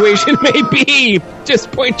the situation may be,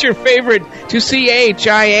 just point your favorite to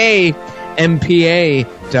CHIAMPA.org.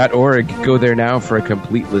 Go there now for a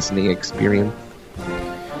complete listening experience.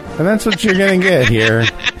 And that's what you're going to get here.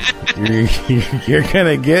 You're going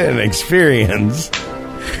to get an experience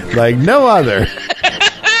like no other.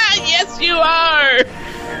 Yes, you are.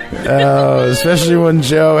 Especially when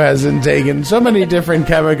Joe hasn't taken so many different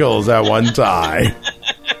chemicals at one time.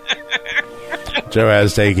 Joe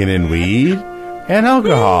has taken in weed and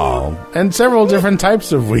alcohol and several different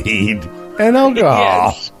types of weed and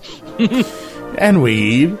alcohol and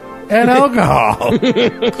weed and alcohol.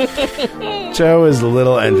 Joe is a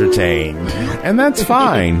little entertained, and that's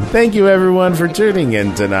fine. Thank you, everyone, for tuning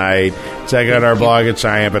in tonight. Check out our blog at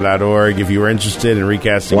Cheyampa.org if you are interested in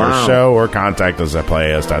recasting our show, or contact us at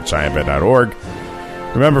playus.cheyampa.org.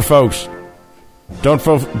 Remember, folks, don't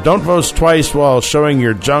boast twice while showing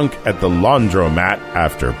your junk at the laundromat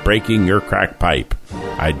after breaking your crack pipe.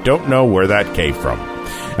 I don't know where that came from.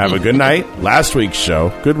 Have a good night. Last week's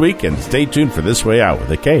show. Good weekend. Stay tuned for This Way Out with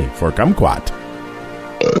a K for Kumquat.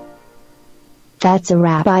 That's a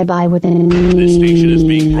wrap. Bye-bye with an This station is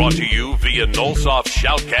being brought to you via Nullsoft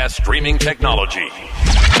Shoutcast streaming technology.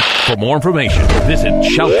 For more information, visit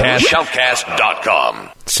shoutcast.com.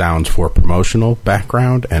 Sounds for promotional,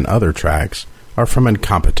 background, and other tracks are from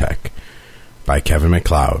Incompetech by Kevin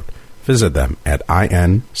MacLeod. Visit them at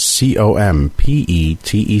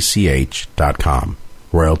incompetech.com.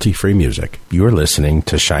 Royalty-free music. You're listening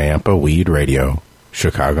to Cheyampa Weed Radio.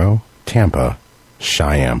 Chicago, Tampa,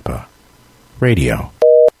 Cheyampa Radio.